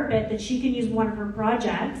 Sarah a carpet that she can use in one of her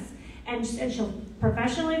projects, and she'll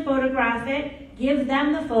professionally photograph it, give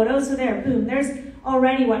them the photos, so there, boom, there's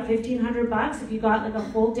already, what, $1,500 if you got like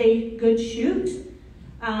a full day good shoot.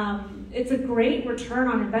 It's a great return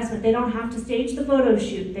on investment. They don't have to stage the photo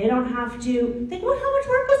shoot. They don't have to think, well, how much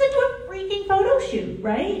work goes into a freaking photo shoot,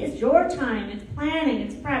 right? It's your time, it's planning,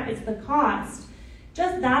 it's prep, it's the cost.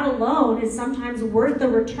 Just that alone is sometimes worth the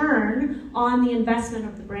return on the investment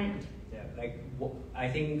of the brand. Yeah, like I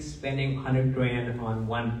think spending 100 grand on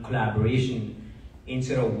one collaboration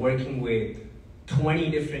instead of working with 20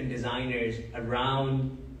 different designers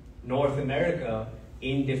around North America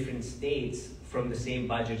in different states from the same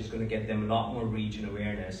budget is going to get them a lot more reach and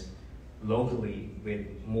awareness locally with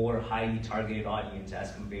more highly targeted audience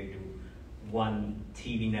as compared to one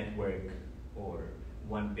TV network or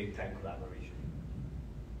one big time collaboration.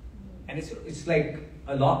 And it's like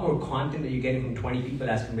a lot more content that you're getting from 20 people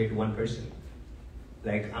as compared to one person.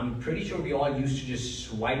 Like, I'm pretty sure we all used to just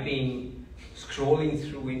scrolling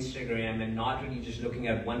through Instagram and not really just looking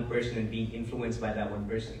at one person and being influenced by that one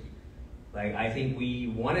person. Like, I think we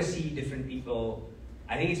want to see different people.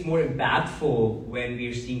 I think it's more impactful when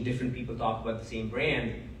we're seeing different people talk about the same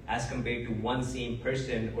brand as compared to one same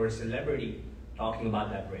person or a celebrity talking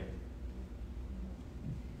about that brand.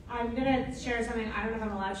 I'm gonna share something, I don't know if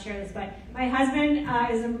I'm allowed to share this, but my husband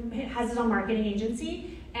has his own marketing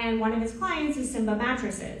agency, and one of his clients is Simba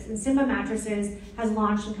Mattresses. And Simba Mattresses has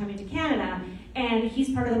launched and coming to Canada, and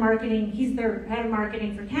he's part of the marketing, he's their head of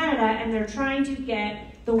marketing for Canada, and they're trying to get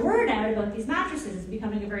the word out about these mattresses. It's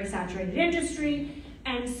becoming a very saturated industry.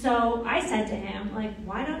 And so I said to him, like,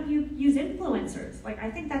 why don't you use influencers? Like, I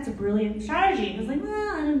think that's a brilliant strategy. And he was like,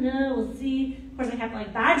 well, I don't know, we'll see. Of course, I kept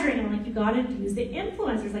like badgering him, like, you gotta use the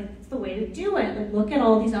influencers. Like, it's the way to do it. Like, look at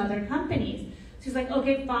all these other companies. So he's like,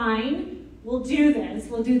 okay, fine, we'll do this.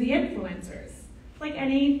 We'll do the influencers. Like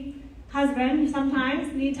any husband,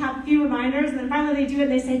 sometimes need to have a few reminders, and then finally they do it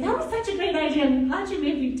and they say, that was such a great idea, I'm glad you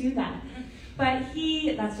made me do that. But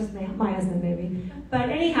that's just my husband, maybe. But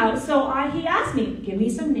anyhow, so he asked me, give me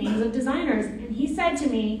some names of designers. And he said to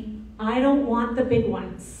me, I don't want the big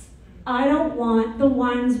ones. I don't want the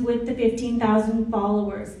ones with the 15,000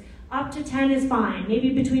 followers. Up to 10 is fine,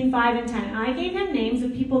 maybe between 5 and 10. And I gave him names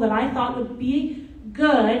of people that I thought would be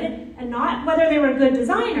good, and not whether they were good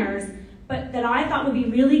designers, but that I thought would be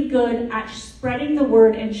really good at spreading the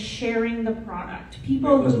word and sharing the product.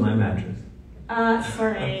 People Where was my mattress?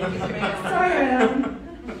 Sorry. Sorry.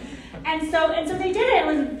 And so they did it. It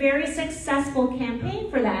was a very successful campaign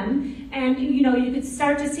for them. And you could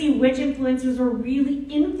start to see which influencers were really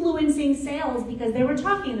influencing sales because they were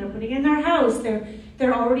talking, they're putting it in their house,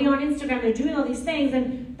 they're already on Instagram, they're doing all these things.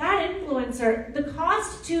 And that influencer, the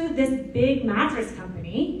cost to this big mattress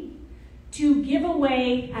company to give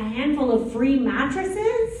away a handful of free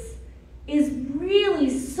mattresses is really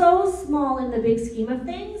so small in the big scheme of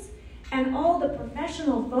things. And all the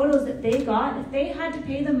professional photos that they got, if they had to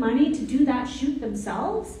pay the money to do that shoot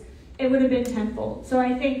themselves, it would have been tenfold. So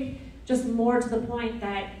I think just more to the point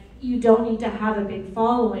that you don't need to have a big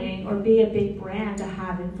following or be a big brand to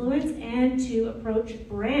have influence and to approach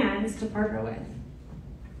brands to partner with.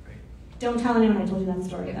 Don't tell anyone I told you that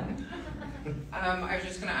story though. I was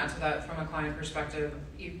just going to add to that from a client perspective.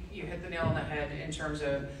 You hit the nail on the head in terms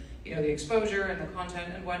of the exposure and the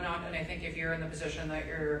content and whatnot. And I think if you're in the position that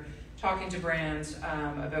you're talking to brands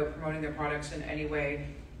about promoting their products in any way,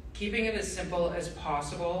 keeping it as simple as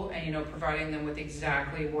possible, and providing them with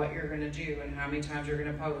exactly what you're going to do and how many times you're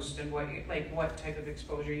going to post and what type of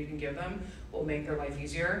exposure you can give them will make their life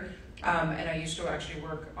easier. And I used to actually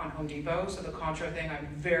work on Home Depot, so the Contra thing I'm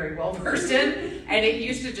very well versed in. And it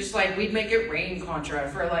used to just we'd make it rain Contra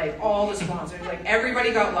for all the sponsors.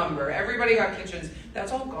 Everybody got lumber, everybody got kitchens.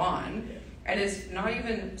 That's all gone. And it's not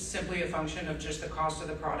even simply a function of just the cost of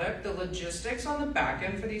the product. The logistics on the back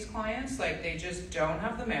end for these clients, they just don't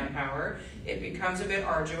have the manpower. It becomes a bit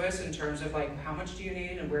arduous in terms of how much do you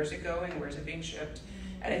need and where's it going, where's it being shipped.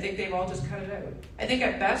 And I think they've all just cut it out. I think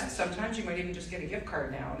at best, sometimes you might even just get a gift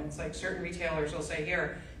card now. And it's certain retailers will say,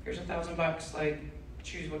 here's $1,000,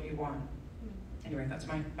 choose what you want. Anyway, that's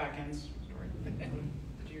my back end story.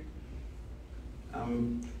 Did you?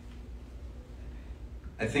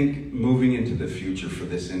 I think moving into the future for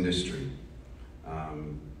this industry,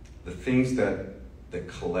 the things that the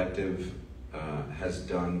collective has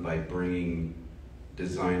done by bringing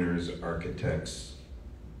designers, architects,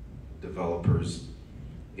 developers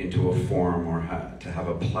into a forum or to have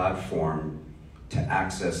a platform to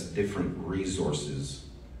access different resources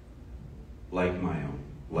like my own,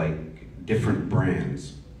 like different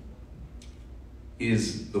brands,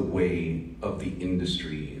 is the way of the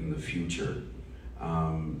industry in the future.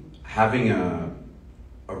 Having a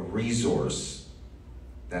resource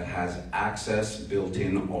that has access built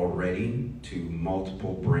in already to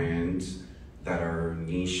multiple brands that are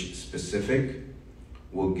niche specific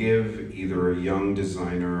will give either a young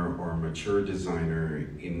designer or a mature designer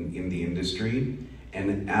in the industry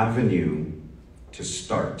an avenue to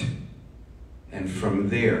start. And from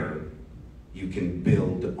there, you can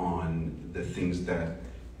build on the things that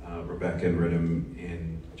Rebecca and Rhythm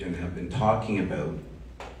and Jen have been talking about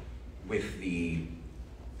with the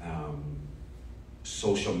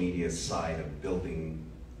social media side of building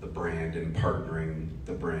the brand and partnering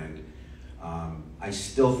the brand. I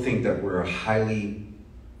still think that we're a highly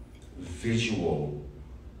visual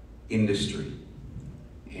industry,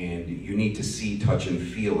 and you need to see, touch, and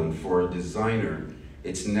feel. And for a designer,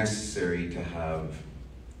 it's necessary to have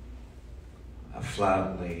a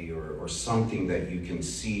flat lay or something that you can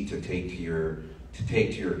see to take to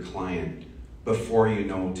your client before you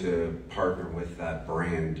know to partner with that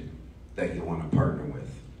brand that you want to partner with.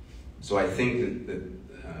 So I think that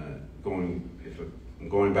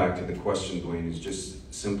going back to the question, Dwayne, is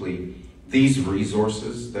just simply these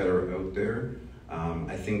resources that are out there.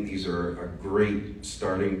 I think these are a great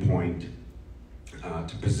starting point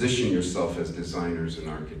to position yourself as designers and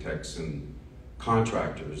architects and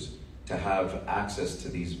contractors to have access to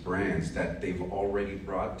these brands that they've already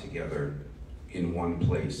brought together in one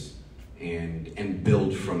place and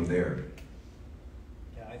build from there.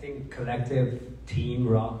 Yeah, I think collective team,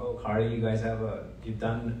 Rocco, Carly, you guys you've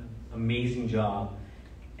done an amazing job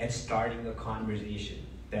at starting a conversation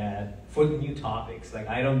that for the new topics. Like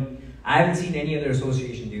I haven't seen any other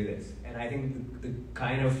association do this. And I think the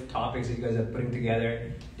kind of topics that you guys are putting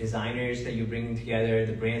together, designers that you're bringing together,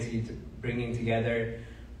 the brands that you're bringing together,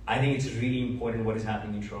 I think it's really important what is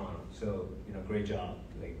happening in Toronto. So, great job.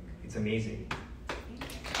 Like, it's amazing.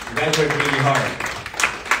 You guys work really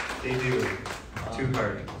hard. They do. Too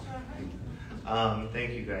hard.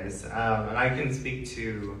 Thank you guys. And I can speak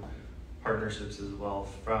to partnerships as well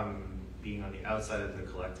from being on the outside of the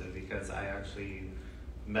collective, because I actually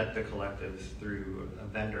met the collective through a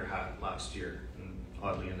vendor hat last year. And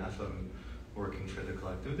oddly enough, I'm working for the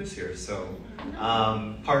collective this year. So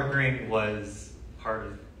partnering was part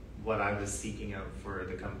of what I was seeking out for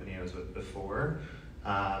the company I was with before.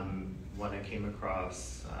 When I came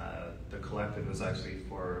across the collective, was actually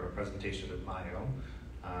for a presentation of Mayo.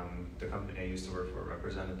 The company I used to work for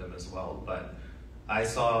represented them as well, but I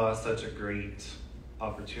saw such a great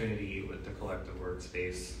opportunity with the collective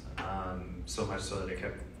Workspace, so much so that I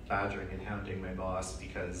kept badgering and hounding my boss,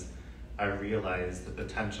 because I realized the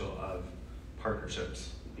potential of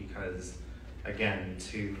partnerships. Because again,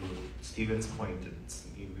 to Stephen's point,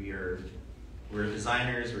 we're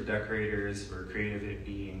designers, we're decorators, we're creative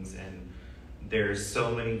beings, and there's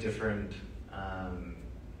so many different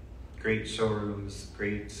great showrooms,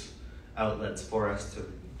 great outlets for us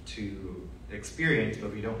to experience,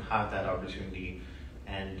 but we don't have that opportunity.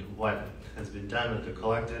 And what has been done with the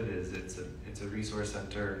collective is it's a resource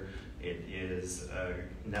center, it is a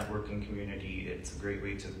networking community, it's a great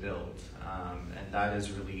way to build, and that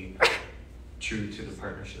is really true to the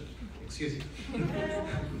partnership. Excuse you.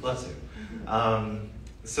 Bless you.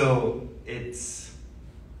 So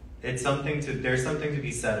there's something to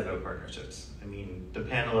be said about partnerships. I mean, the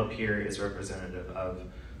panel up here is representative of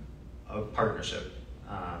a partnership.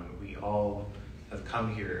 We all have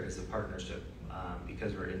come here as a partnership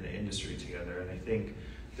because we're in the industry together, and I think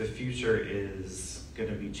the future is going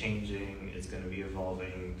to be changing, it's going to be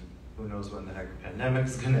evolving. Who knows when the heck the pandemic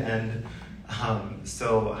is going to end.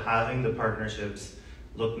 So having the partnerships,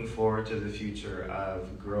 looking forward to the future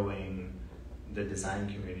of growing the design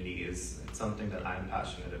community is something that I'm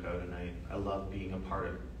passionate about, and I love being a part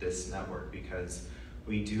of this network, because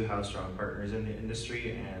we do have strong partners in the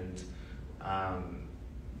industry, and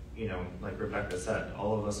like Rebecca said,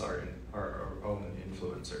 all of us are our own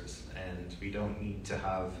influencers, and we don't need to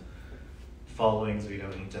have followings, we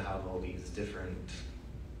don't need to have all these different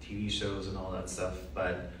TV shows and all that stuff,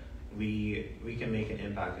 but we can make an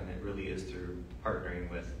impact, and it really is through partnering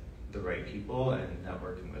with the right people and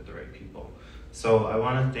networking with the right people. So I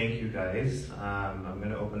want to thank you guys. I'm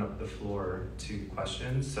going to open up the floor to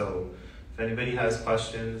questions. So If anybody has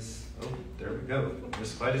questions, oh, there we go.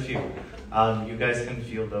 There's quite a few. You guys can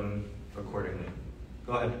field them accordingly.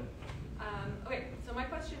 Go ahead. Okay, so my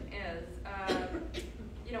question is,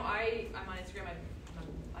 you know, I'm on Instagram.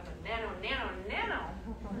 I'm a nano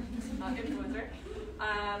influencer.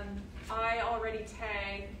 I already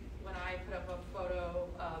tag when I put up a photo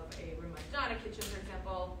of a room I've done, a kitchen, for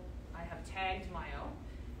example. I have tagged Mayo.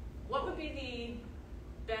 What would be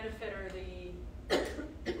the benefit or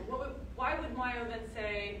why would Mayo then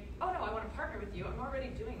say, oh no, I want to partner with you, I'm already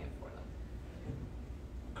doing it for them?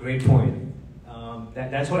 Great point.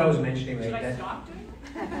 That's what I was mentioning. Should Like, I stop doing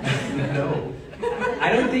it? No.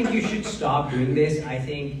 I don't think you should stop doing this. I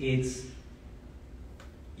think it's,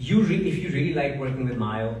 if you really like working with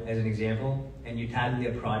Mayo, as an example, and you tag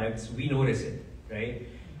their products, we notice it, right?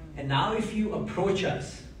 And now if you approach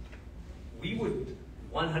us, we would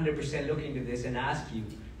 100% look into this and ask you,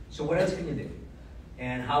 so what else can you do?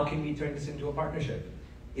 And how can we turn this into a partnership?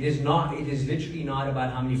 It is literally not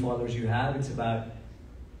about how many followers you have, it's about,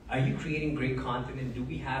 are you creating great content and do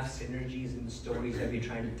we have synergies in the stories that we're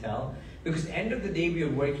trying to tell? Because at the end of the day, we are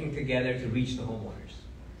working together to reach the homeowners.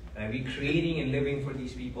 We're creating and living for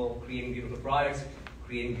these people, creating beautiful products,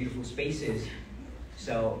 creating beautiful spaces.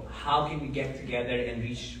 So how can we get together and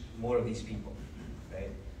reach more of these people,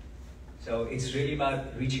 right? So it's really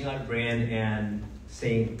about reaching our brand and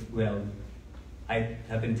saying, well, I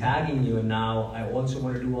have been tagging you and now I also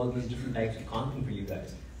want to do all these different types of content for you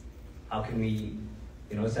guys. How can we,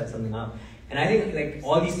 set something up? And I think like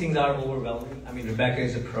all these things are overwhelming. I mean, Rebecca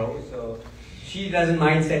is a pro, so she doesn't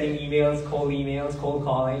mind sending emails, cold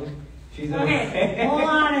calling. She's Okay, hold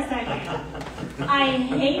on a second. I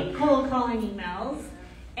hate cold calling emails,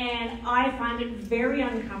 and I find it very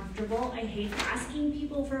uncomfortable. I hate asking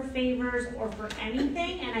people for favors or for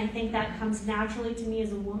anything, and I think that comes naturally to me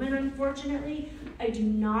as a woman, unfortunately. I do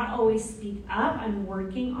not always speak up. I'm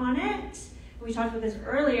working on it. We talked about this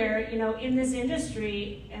earlier, in this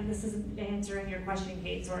industry, and this isn't answering your question,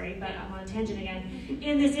 Kate, sorry, but I'm on a tangent again.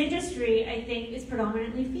 In this industry, I think it's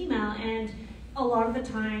predominantly female, and a lot of the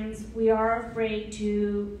times we are afraid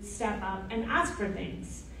to step up and ask for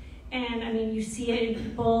things. And I mean, you see it in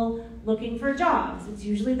people looking for jobs. It's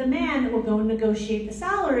usually the man that will go and negotiate the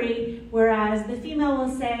salary, whereas the female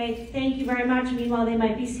will say, thank you very much, meanwhile they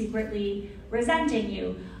might be secretly resenting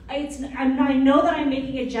you. I know that I'm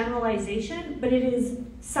making a generalization, but it is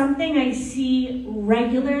something I see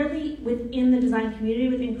regularly within the design community,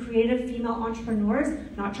 within creative female entrepreneurs,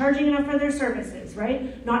 not charging enough for their services,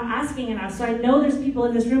 right? Not asking enough. So I know there's people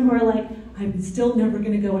in this room who are like, I'm still never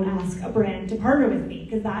gonna go and ask a brand to partner with me,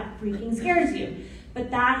 because that freaking scares you.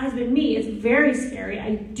 But that has been me. It's very scary.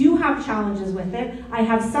 I do have challenges with it. I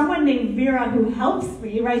have someone named Vera who helps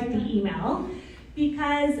me write the email.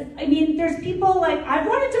 Because, I mean, there's people like, I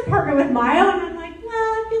wanted to partner with Mayo, and I'm like, well,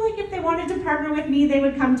 I feel like if they wanted to partner with me, they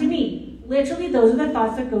would come to me. Literally, those are the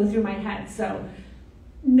thoughts that go through my head. So,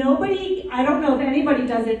 I don't know if anybody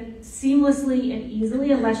does it seamlessly and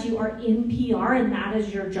easily unless you are in PR and that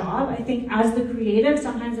is your job. I think as the creative,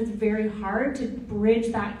 sometimes it's very hard to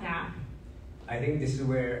bridge that gap. I think this is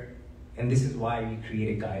why we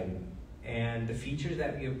create a guide. And the features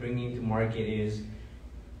that we are bringing to market is,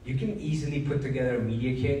 you can easily put together a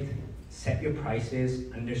media kit, set your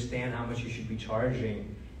prices, understand how much you should be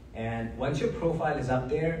charging. And once your profile is up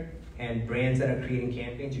there and brands that are creating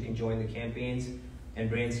campaigns, you can join the campaigns and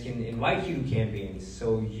brands can invite you to campaigns.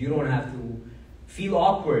 So you don't have to feel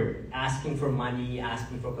awkward asking for money,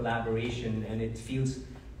 asking for collaboration, and it feels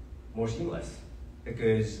more seamless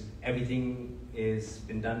because everything is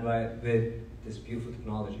been done with this beautiful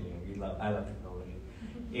technology. I love technology.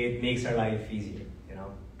 It makes our life easier.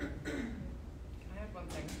 Can I add one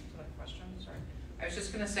thing to that question? Sorry. I was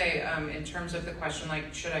just going to say, in terms of the question,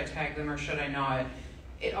 like, should I tag them or should I not?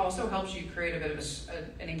 It also helps you create a bit of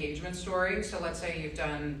an engagement story. So let's say you've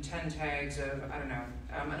done 10 tags of, I don't know,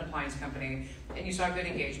 an appliance company, and you saw good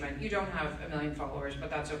engagement. You don't have 1 million followers, but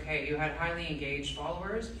that's okay. You had highly engaged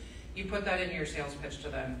followers. You put that in your sales pitch to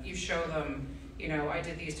them. You show them, I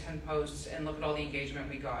did these 10 posts, and look at all the engagement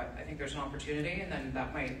we got. I think there's an opportunity, and then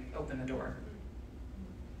that might open the door.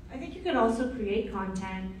 I think you could also create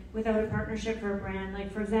content without a partnership for a brand.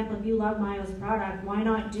 Like, for example, if you love Mayo's product, why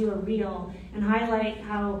not do a reel and highlight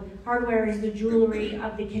how hardware is the jewelry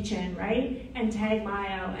of the kitchen, right? And tag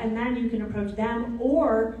Mayo. And then you can approach them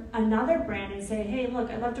or another brand and say, hey,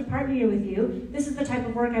 look, I'd love to partner with you. This is the type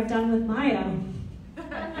of work I've done with Mayo.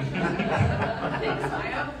 Thanks,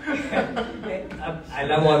 Mayo. I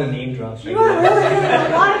love all the name drops. You are really good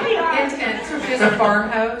at a lot of PR. And she has a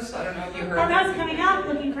farmhouse. I don't know if you heard Farmhouse coming up,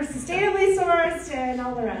 looking for sustainably sourced and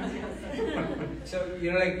all the rest. So,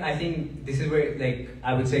 like, I think this is where, like,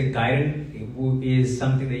 I would say Guidance is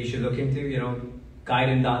something that you should look into,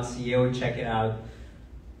 Guidance.co, check it out.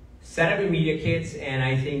 Set up your media kits, and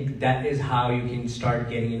I think that is how you can start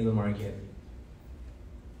getting into the market.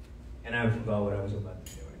 And I forgot what I was about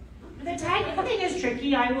to say. The tagging thing is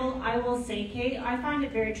tricky. I will say, Kate, I find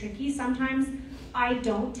it very tricky. Sometimes I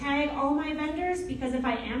don't tag all my vendors because if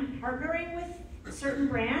I am partnering with certain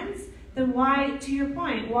brands, then why, to your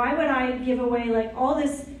point, why would I give away like all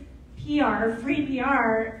this PR, free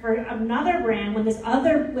PR for another brand when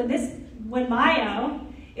Mayo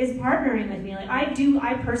is partnering with me? Like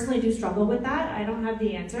I personally do struggle with that. I don't have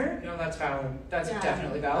the answer. No, that's valid. That's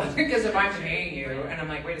definitely valid. Because if I'm paying you and I'm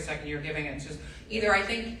like, wait a second, you're giving it, it's just either I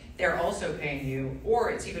think they're also paying you, or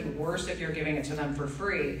it's even worse if you're giving it to them for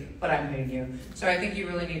free, but I'm paying you. So I think you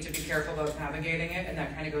really need to be careful about navigating it, and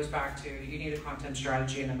that kind of goes back to you need a content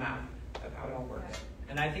strategy and a map of how it all works.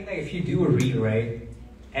 And I think that if you do a reel, right,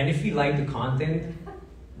 and if you like the content,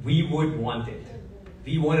 we would want it.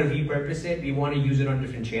 We want to repurpose it. We want to use it on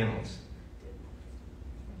different channels.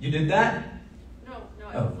 You did that? No, it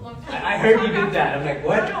was Oh. a long time. I heard you did that. I'm like,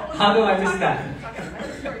 what? How do I miss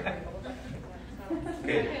that?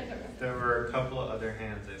 Okay, there were a couple of other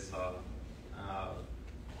hands I saw.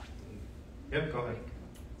 Yep, go ahead.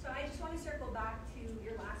 So I just want to circle back to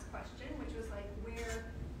your last question, which was like where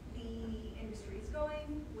the industry is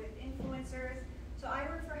going with influencers. So I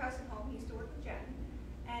work for House and Home, used to work with Jen,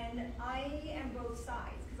 and I am both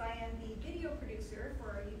sides because I am the video producer for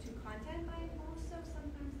our YouTube content, but I'm also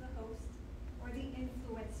sometimes the host or the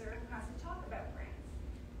influencer who has to talk about brands.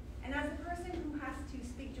 And as a person who has to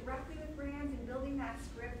speak directly with brands and building that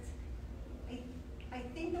script, I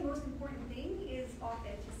think the most important thing is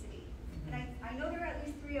authenticity. And I know there are at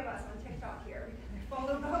least 3 of us on TikTok here. I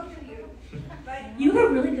follow both of you. But You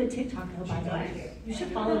have a really good TikTok though, by the way. You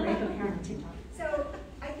should follow Rachel Karen on TikTok. so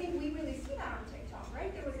I think we really see that on TikTok,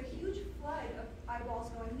 right? There was a huge flood of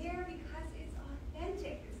eyeballs going there because it's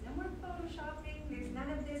authentic. There's no more photoshopping. There's none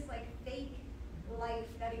of this like fake life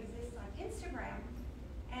that exists on Instagram.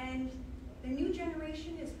 And the new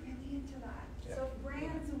generation is really into that. Yeah. So if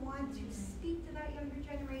brands want to speak to that younger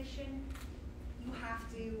generation, you have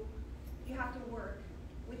to work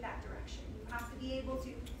with that direction. You have to be able to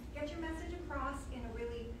get your message across in a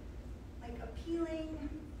really like appealing,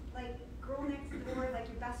 like girl next door, like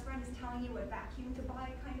your best friend is telling you what vacuum to buy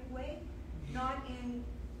kind of way, not in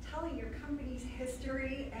telling your company's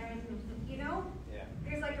history and Yeah.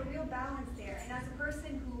 there's like a real balance there. And as a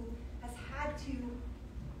person who has had to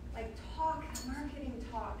like marketing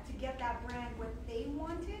talk to get that brand what they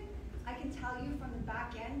wanted, I can tell you from the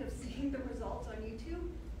back end of seeing the results on YouTube,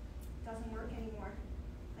 it doesn't work anymore.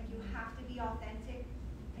 Like you have to be authentic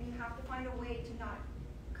and you have to find a way to not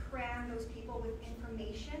cram those people with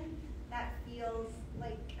information that feels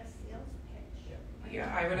like a sales pitch.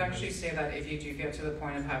 Yeah, I would actually say that if you do get to the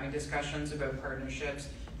point of having discussions about partnerships,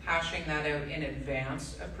 hashing that out in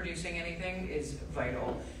advance of producing anything is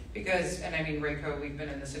vital. Because, and I mean, Rayco, we've been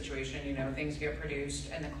in the situation, things get produced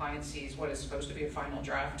and the client sees what is supposed to be a final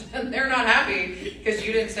draft and they're not happy because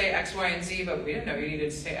you didn't say X, Y, and Z, but we didn't know you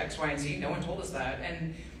needed to say X, Y, and Z. No one told us that.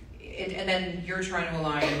 And then you're trying to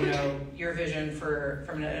align, your vision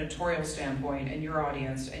from an editorial standpoint and your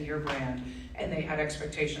audience and your brand, and they had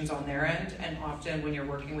expectations on their end. And often when you're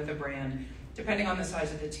working with a brand, depending on the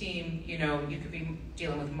size of the team, you could be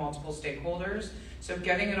dealing with multiple stakeholders. So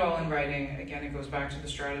getting it all in writing, again, it goes back to the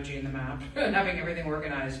strategy and the map, and having everything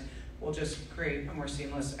organized will just create a more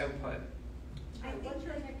seamless output. What's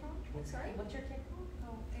your TikTok? Sorry? What's your TikTok?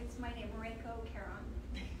 Oh, it's my name, Mirco Caron.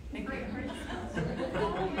 Thank you.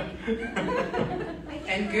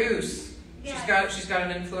 And Goose. Yeah. She's got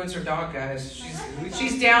an influencer dog, guys.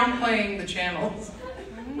 She's downplaying the channels.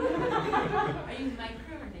 Are you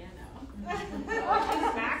micro or nano?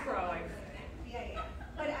 She's macro. Yeah.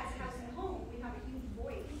 But as House and Home, we have a huge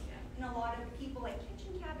voice, and a lot of people like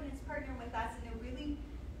kitchen cabinets partner with us, and they're really,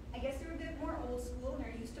 I guess they're a bit more old school, and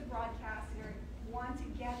they're used to broadcast, and they want to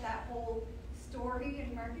get that whole story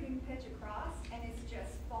and marketing pitch across, and it's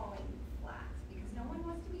just falling flat because no one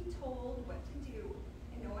wants to be told what to do,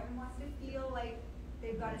 and no one wants to feel like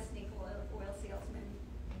they've got a snake oil salesman.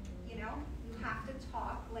 You have to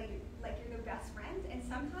talk like you're their best friend, and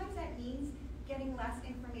sometimes that means getting less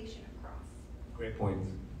information across. Great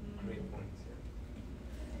points. Great points.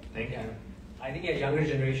 Thank you. I think younger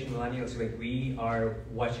generation millennials, like we are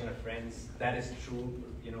watching our friends. That is true.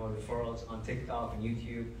 Referrals on TikTok and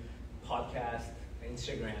YouTube, podcast,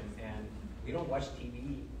 Instagram, and we don't watch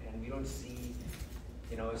TV, and we don't see,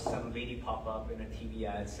 some lady pop up in a TV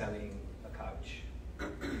ad selling a couch.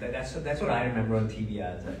 That's what I remember on TV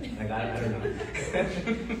ads. Like I don't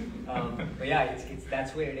know. But yeah, it's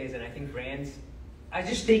that's where it is, and I think brands are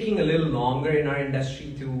just taking a little longer in our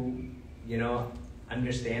industry to, you know,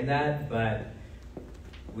 understand that. But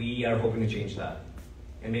we are hoping to change that,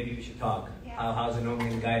 and maybe we should talk how House and Home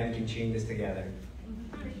and Guidance can change this together.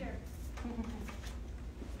 For sure.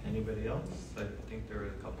 Anybody else? I think there were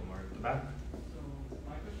a couple more at the back. So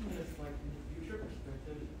my question is, like, in the future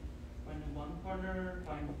perspective, when one partner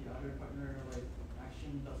finds the other partner like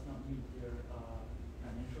action does not meet their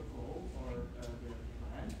financial goal or their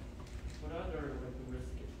plan, what other like the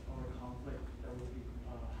risk or conflict that would be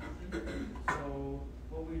happen? So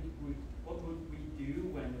what would we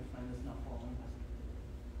do when the plan is not following us?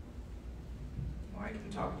 Well, I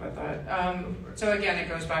can talk about that. So again, it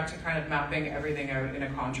goes back to kind of mapping everything out in a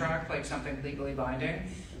contract, like something legally binding.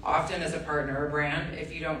 Often as a partner or brand,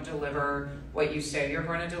 if you don't deliver what you say you're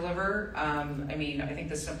going to deliver, I mean, I think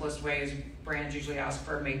the simplest way is brands usually ask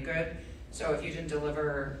for a make good. So if you didn't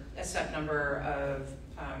deliver a set number of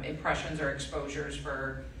impressions or exposures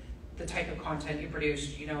for the type of content you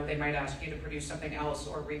produced, you know, they might ask you to produce something else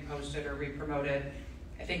or repost it or re-promote it.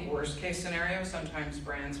 I think worst case scenario, sometimes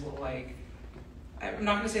brands will like, I'm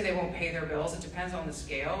not going to say they won't pay their bills, it depends on the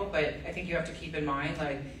scale, but I think you have to keep in mind,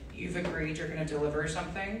 like, you've agreed you're going to deliver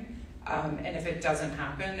something, and if it doesn't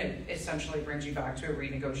happen, it essentially brings you back to a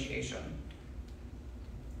renegotiation.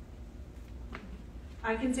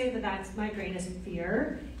 I can say that that's my greatest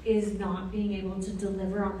fear, is not being able to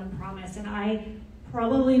deliver on the promise. And I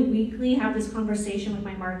probably weekly have this conversation with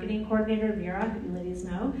my marketing coordinator, Vera, who you ladies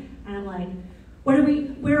know, and I'm like,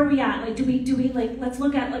 where are we at? Like, do we like, let's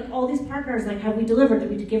look at like all these partners, like have we delivered? Did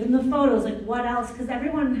we give them the photos? Like what else? Because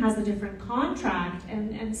everyone has a different contract,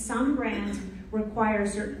 and some brands require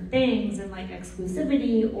certain things and like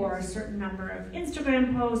exclusivity or a certain number of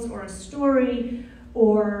Instagram posts or a story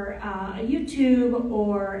or a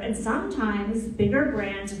YouTube, and sometimes bigger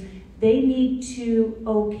brands, they need to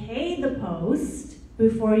okay the post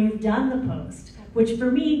before you've done the post, which for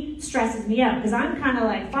me stresses me out because I'm kind of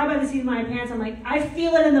like fly by the seat of my pants. I'm like, I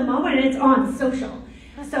feel it in the moment and it's on social.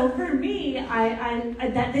 So for me,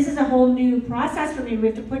 that this is a whole new process for me. We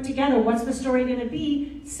have to put together what's the story going to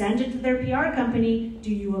be, send it to their PR company.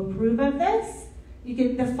 Do you approve of this? You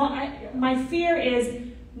can. My fear is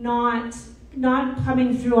not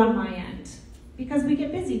coming through on my end because we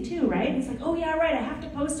get busy too, right? It's like, oh yeah, right. I have to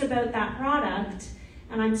post about that product,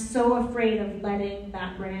 and I'm so afraid of letting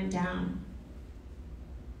that brand down.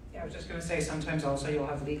 I was just going to say, sometimes also you'll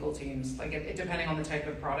have legal teams, like it depending on the type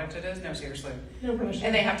of product it is. No, seriously. No pressure.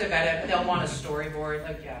 And they have to vet it. They'll want a storyboard.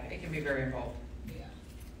 Like, yeah, it can be very involved. Yeah.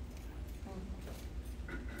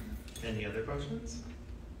 Any other questions?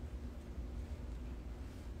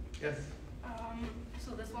 Yes.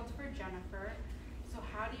 So this one's for Jennifer. So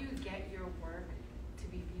how do you get your work to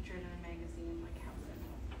be featured in a magazine like House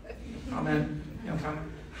and Home? Comment? No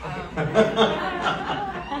comment.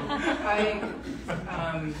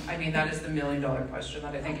 I mean, that is the $1 million question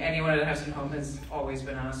that I think anyone at House and Home has always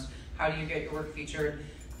been asked. How do you get your work featured?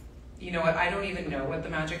 You know what, I don't even know what the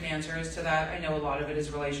magic answer is to that. I know a lot of it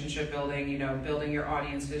is relationship building, you know, building your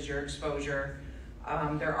audiences, your exposure.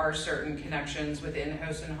 There are certain connections within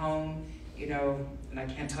House and Home, you know, and I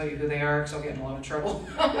can't tell you who they are because I'll get in a lot of trouble.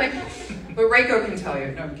 Like, but Reiko can tell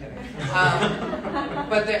you. No, I'm kidding.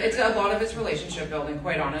 But it's a lot of it's relationship building,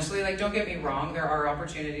 quite honestly. Like, don't get me wrong, there are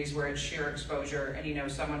opportunities where it's sheer exposure and, you know,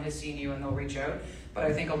 someone has seen you and they'll reach out. But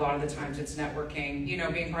I think a lot of the times it's networking. You know,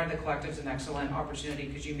 being part of the collective is an excellent opportunity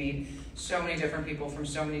because you meet so many different people from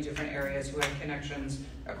so many different areas who have connections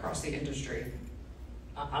across the industry.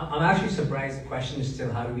 I'm actually surprised the question is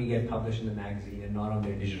still how do we get published in the magazine and not on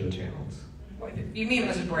their digital channels? You mean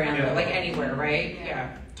as a brand, but like anywhere, right?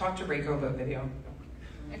 Yeah. Talk to Reiko about video.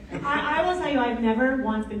 I will tell you, I've never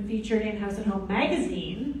once been featured in House and Home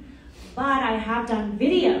magazine, but I have done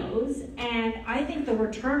videos, and I think the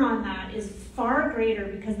return on that is far greater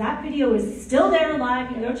because that video is still there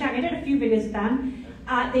live. You can go check. I did a few videos with them.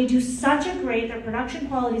 They do such a great. Their production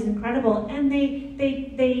quality is incredible, and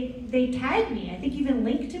they tag me. I think you even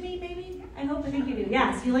link to me, maybe. I think you do.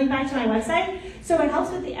 Yes, you link back to my website, so it helps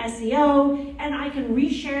with the SEO, and I can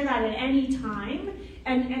reshare that at any time.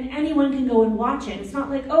 And anyone can go and watch it. It's not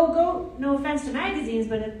like, oh, go, no offense to magazines,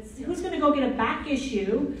 but it's who's going to go get a back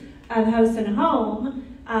issue of House and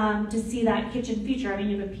Home to see that kitchen feature? I mean,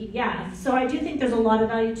 you have a PDF. So I do think there's a lot of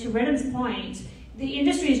value. To Ridham's point, the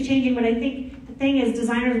industry is changing, but I think the thing is,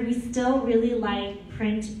 designers, we still really like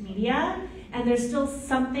print media, and there's still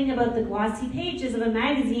something about the glossy pages of a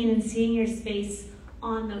magazine and seeing your space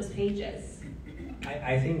on those pages.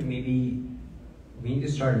 I think maybe we need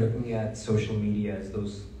to start looking at social media as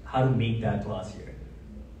those, how to make that glossier.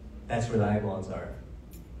 That's where the eyeballs are.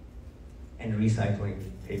 And recycling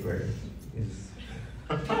paper is...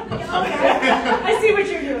 Okay. I see what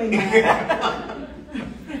you're doing there.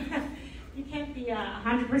 You can't be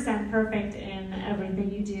 100% perfect in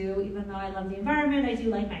everything you do, even though I love the environment, I do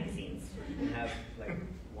like magazines. And have like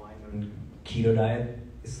wine on keto diet.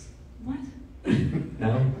 What?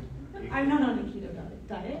 No? I'm not on a keto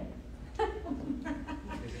diet.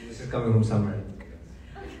 This is coming from somewhere.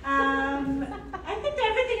 I think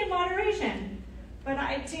everything in moderation. But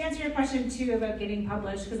to answer your question too about getting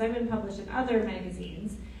published, because I've been published in other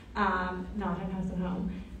magazines, not in House and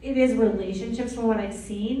Home, it is relationships from what I've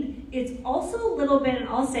seen. It's also a little bit, and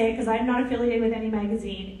I'll say it because I'm not affiliated with any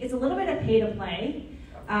magazine, it's a little bit of pay to play.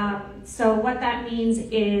 So what that means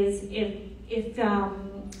is if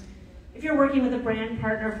you're working with a brand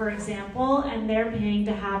partner, for example, and they're paying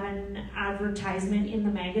to have an advertisement in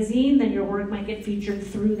the magazine, then your work might get featured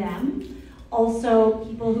through them. Also,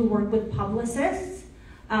 people who work with publicists,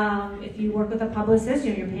 if you work with a publicist,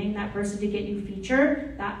 you're paying that person to get you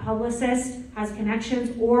featured. That publicist has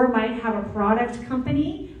connections or might have a product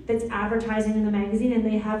company that's advertising in the magazine and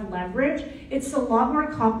they have leverage. It's a lot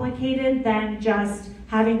more complicated than just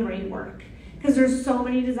having great work, because there's so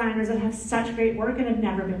many designers that have such great work and have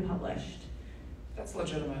never been published. That's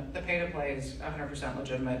legitimate. The pay to play is 100%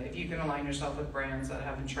 legitimate. If you can align yourself with brands that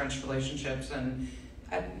have entrenched relationships and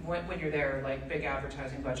when you're there, like big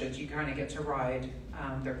advertising budgets, you kind of get to ride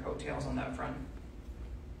their coattails on that front.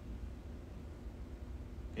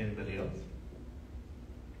 Anybody else?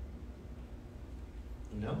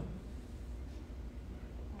 No?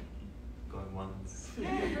 Going once,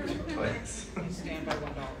 twice. You stand by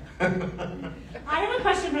 $1. I have a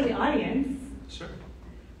question for the audience. Sure.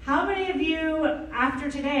 How many of you,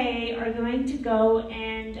 after today, are going to go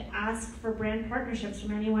and ask for brand partnerships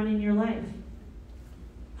from anyone in your life?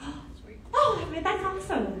 Oh, that's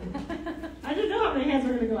awesome. I didn't know how many hands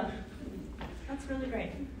were going to go up. That's really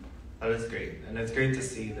great. That is great. And it's great to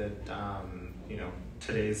see that,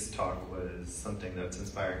 today's talk was something that's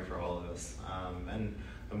inspiring for all of us. And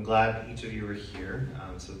I'm glad each of you are here.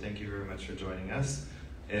 So thank you very much for joining us.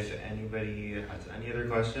 If anybody has any other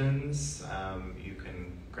questions, you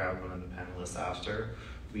can grab one of the panelists after.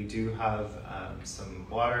 We do have some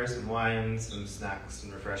water, some wine, some snacks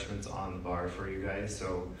and refreshments on the bar for you guys.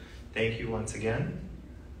 So thank you once again.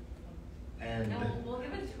 And No, we'll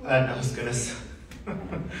give it to I was gonna say,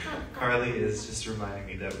 Carly is just reminding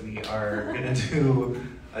me that we are gonna do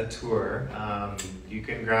a tour. You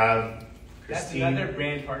can grab Christine. That's another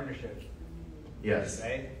brand partnership. Yes.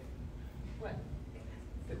 Right? What?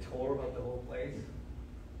 The tour of the whole place.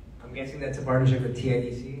 I'm guessing that's a partnership with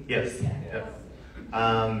TIDC? Yes. Yeah.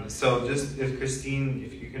 Yep. So just if Christine,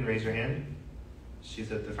 if you can raise your hand.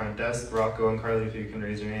 She's at the front desk. Rocco and Carly, if you can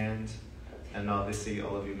raise your hand. And obviously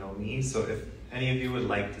all of you know me. So if any of you would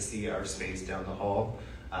like to see our space down the hall,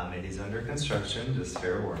 it is under construction, just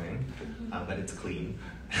fair warning, but it's clean.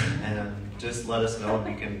 And just let us know and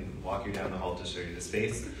we can walk you down the hall to show you the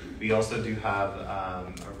space. We also do have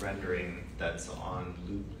a rendering that's on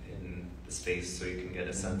loop in the space so you can get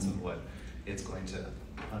a sense of what it's going to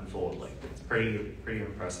unfold like. It's pretty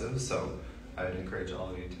impressive. So I would encourage all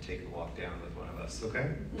of you to take a walk down with one of us,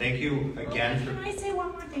 okay? Thank you again Can I say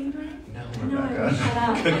one more thing, Dwayne? No, No, Rebecca. shut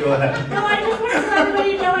up. Go ahead. No, I just wanted to let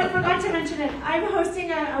everybody know, I forgot to mention it. I'm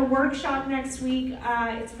hosting a workshop next week.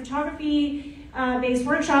 It's a photography-based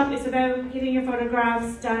workshop. It's about getting your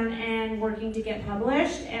photographs done and working to get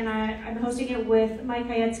published. And I'm hosting it with Mike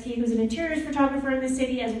Hayetsky, who's an interiors photographer in the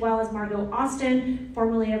city, as well as Margot Austin,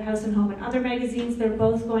 formerly of House and Home and other magazines. They're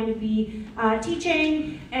both going to be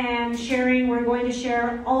teaching and sharing. We're going to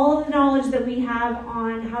share all the knowledge that we have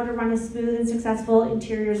on how to run a smooth and successful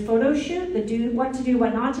interiors photo shoot, what to do,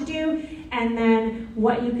 what not to do, and then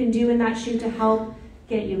what you can do in that shoot to help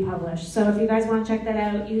get you published. So if you guys want to check that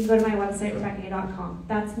out, you can go to my website, rebecca.com.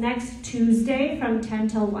 That's next Tuesday from 10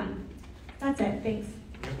 till 1. That's it. Thanks.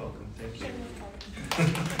 You're welcome. Thank you.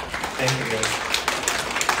 Thank you, guys.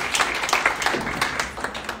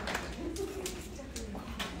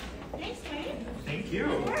 Thanks, Wayne. Thank you.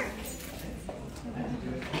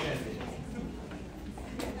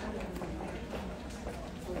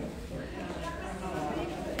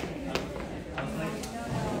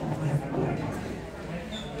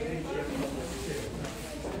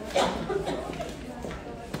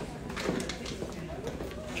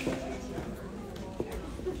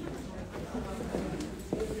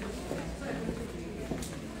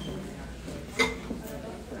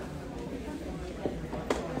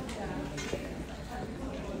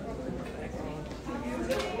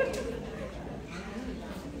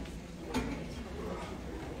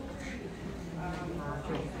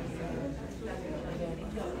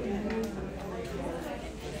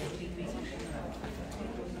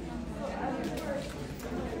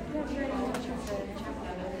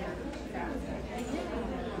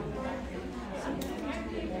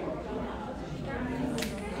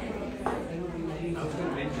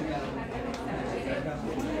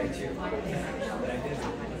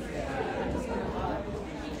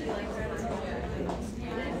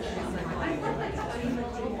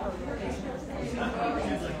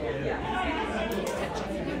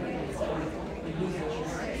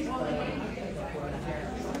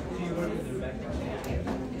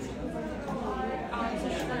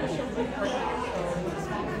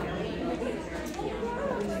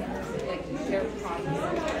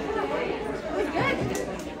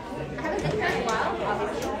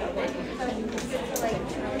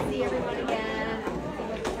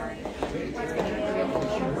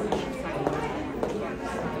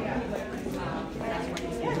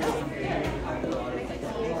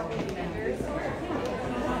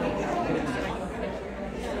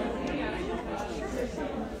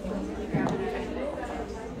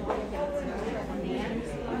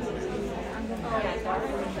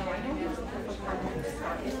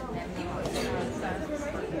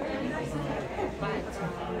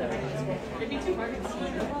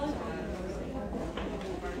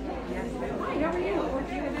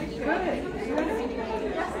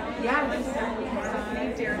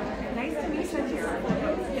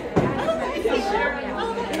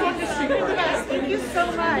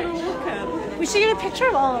 We should get a picture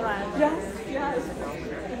of all of us. Yes, yes.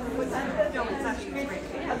 No, it's actually great.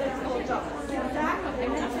 Yeah, that's a cool job.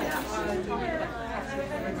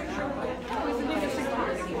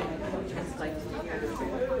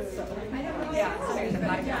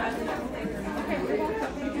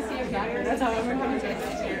 That's how I'm going to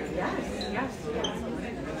Yes.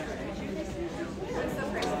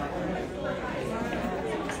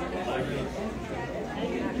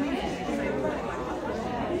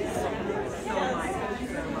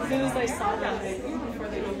 As soon as I saw that, before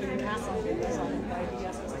they opened the castle, I was on the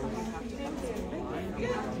IBS. I was like, we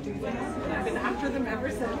have to do this. And I've been after them ever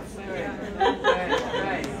since.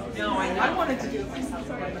 Right. No, I wanted to do it myself.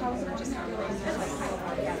 So I was just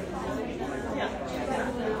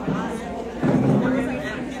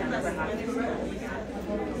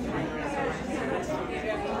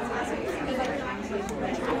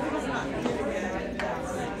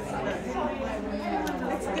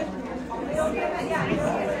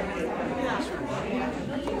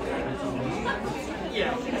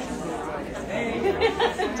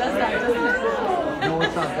It does that, doesn't it? No,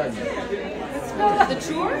 it's not done yet. The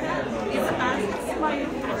tour is my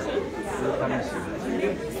passion. You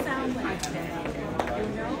Sound like that.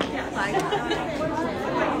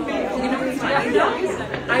 You know what's funny?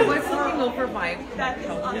 I was looking over my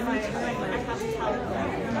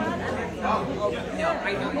No,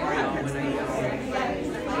 I know you're out when I know.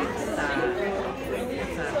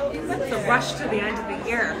 It's a rush to the end of the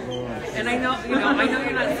year. And I know you're not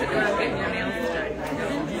sitting around getting your nails done.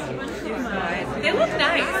 But they look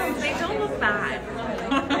nice. They don't look bad.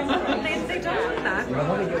 they don't look bad.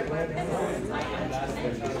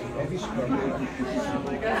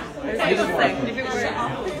 I was like, if it were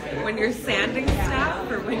when you're sanding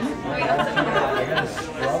stuff or when you're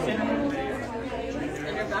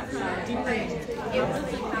background deep green.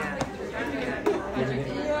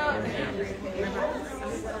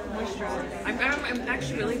 I'm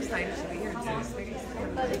actually really excited to be here.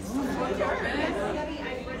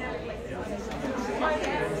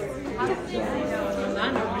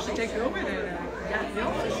 Nano, we should take you over there. Yeah,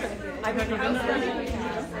 no, for sure. I've never been there.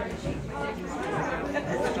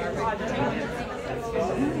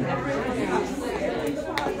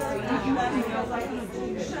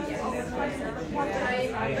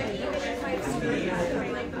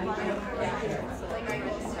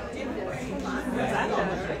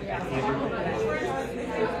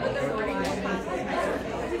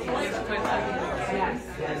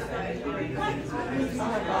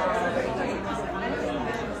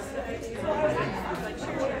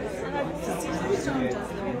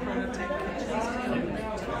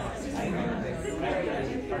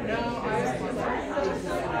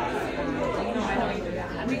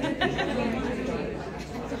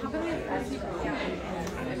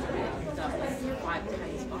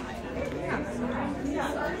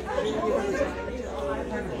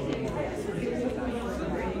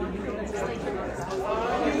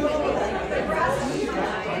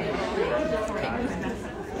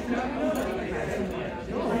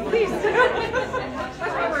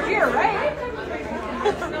 We're here, right?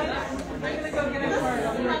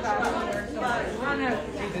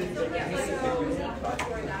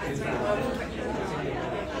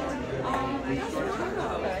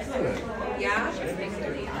 Yeah?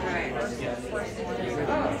 Right.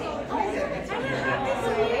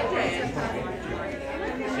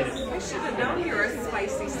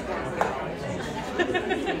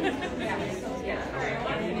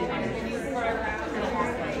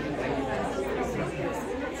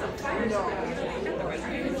 Do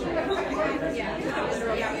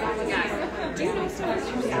you know someone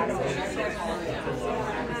who's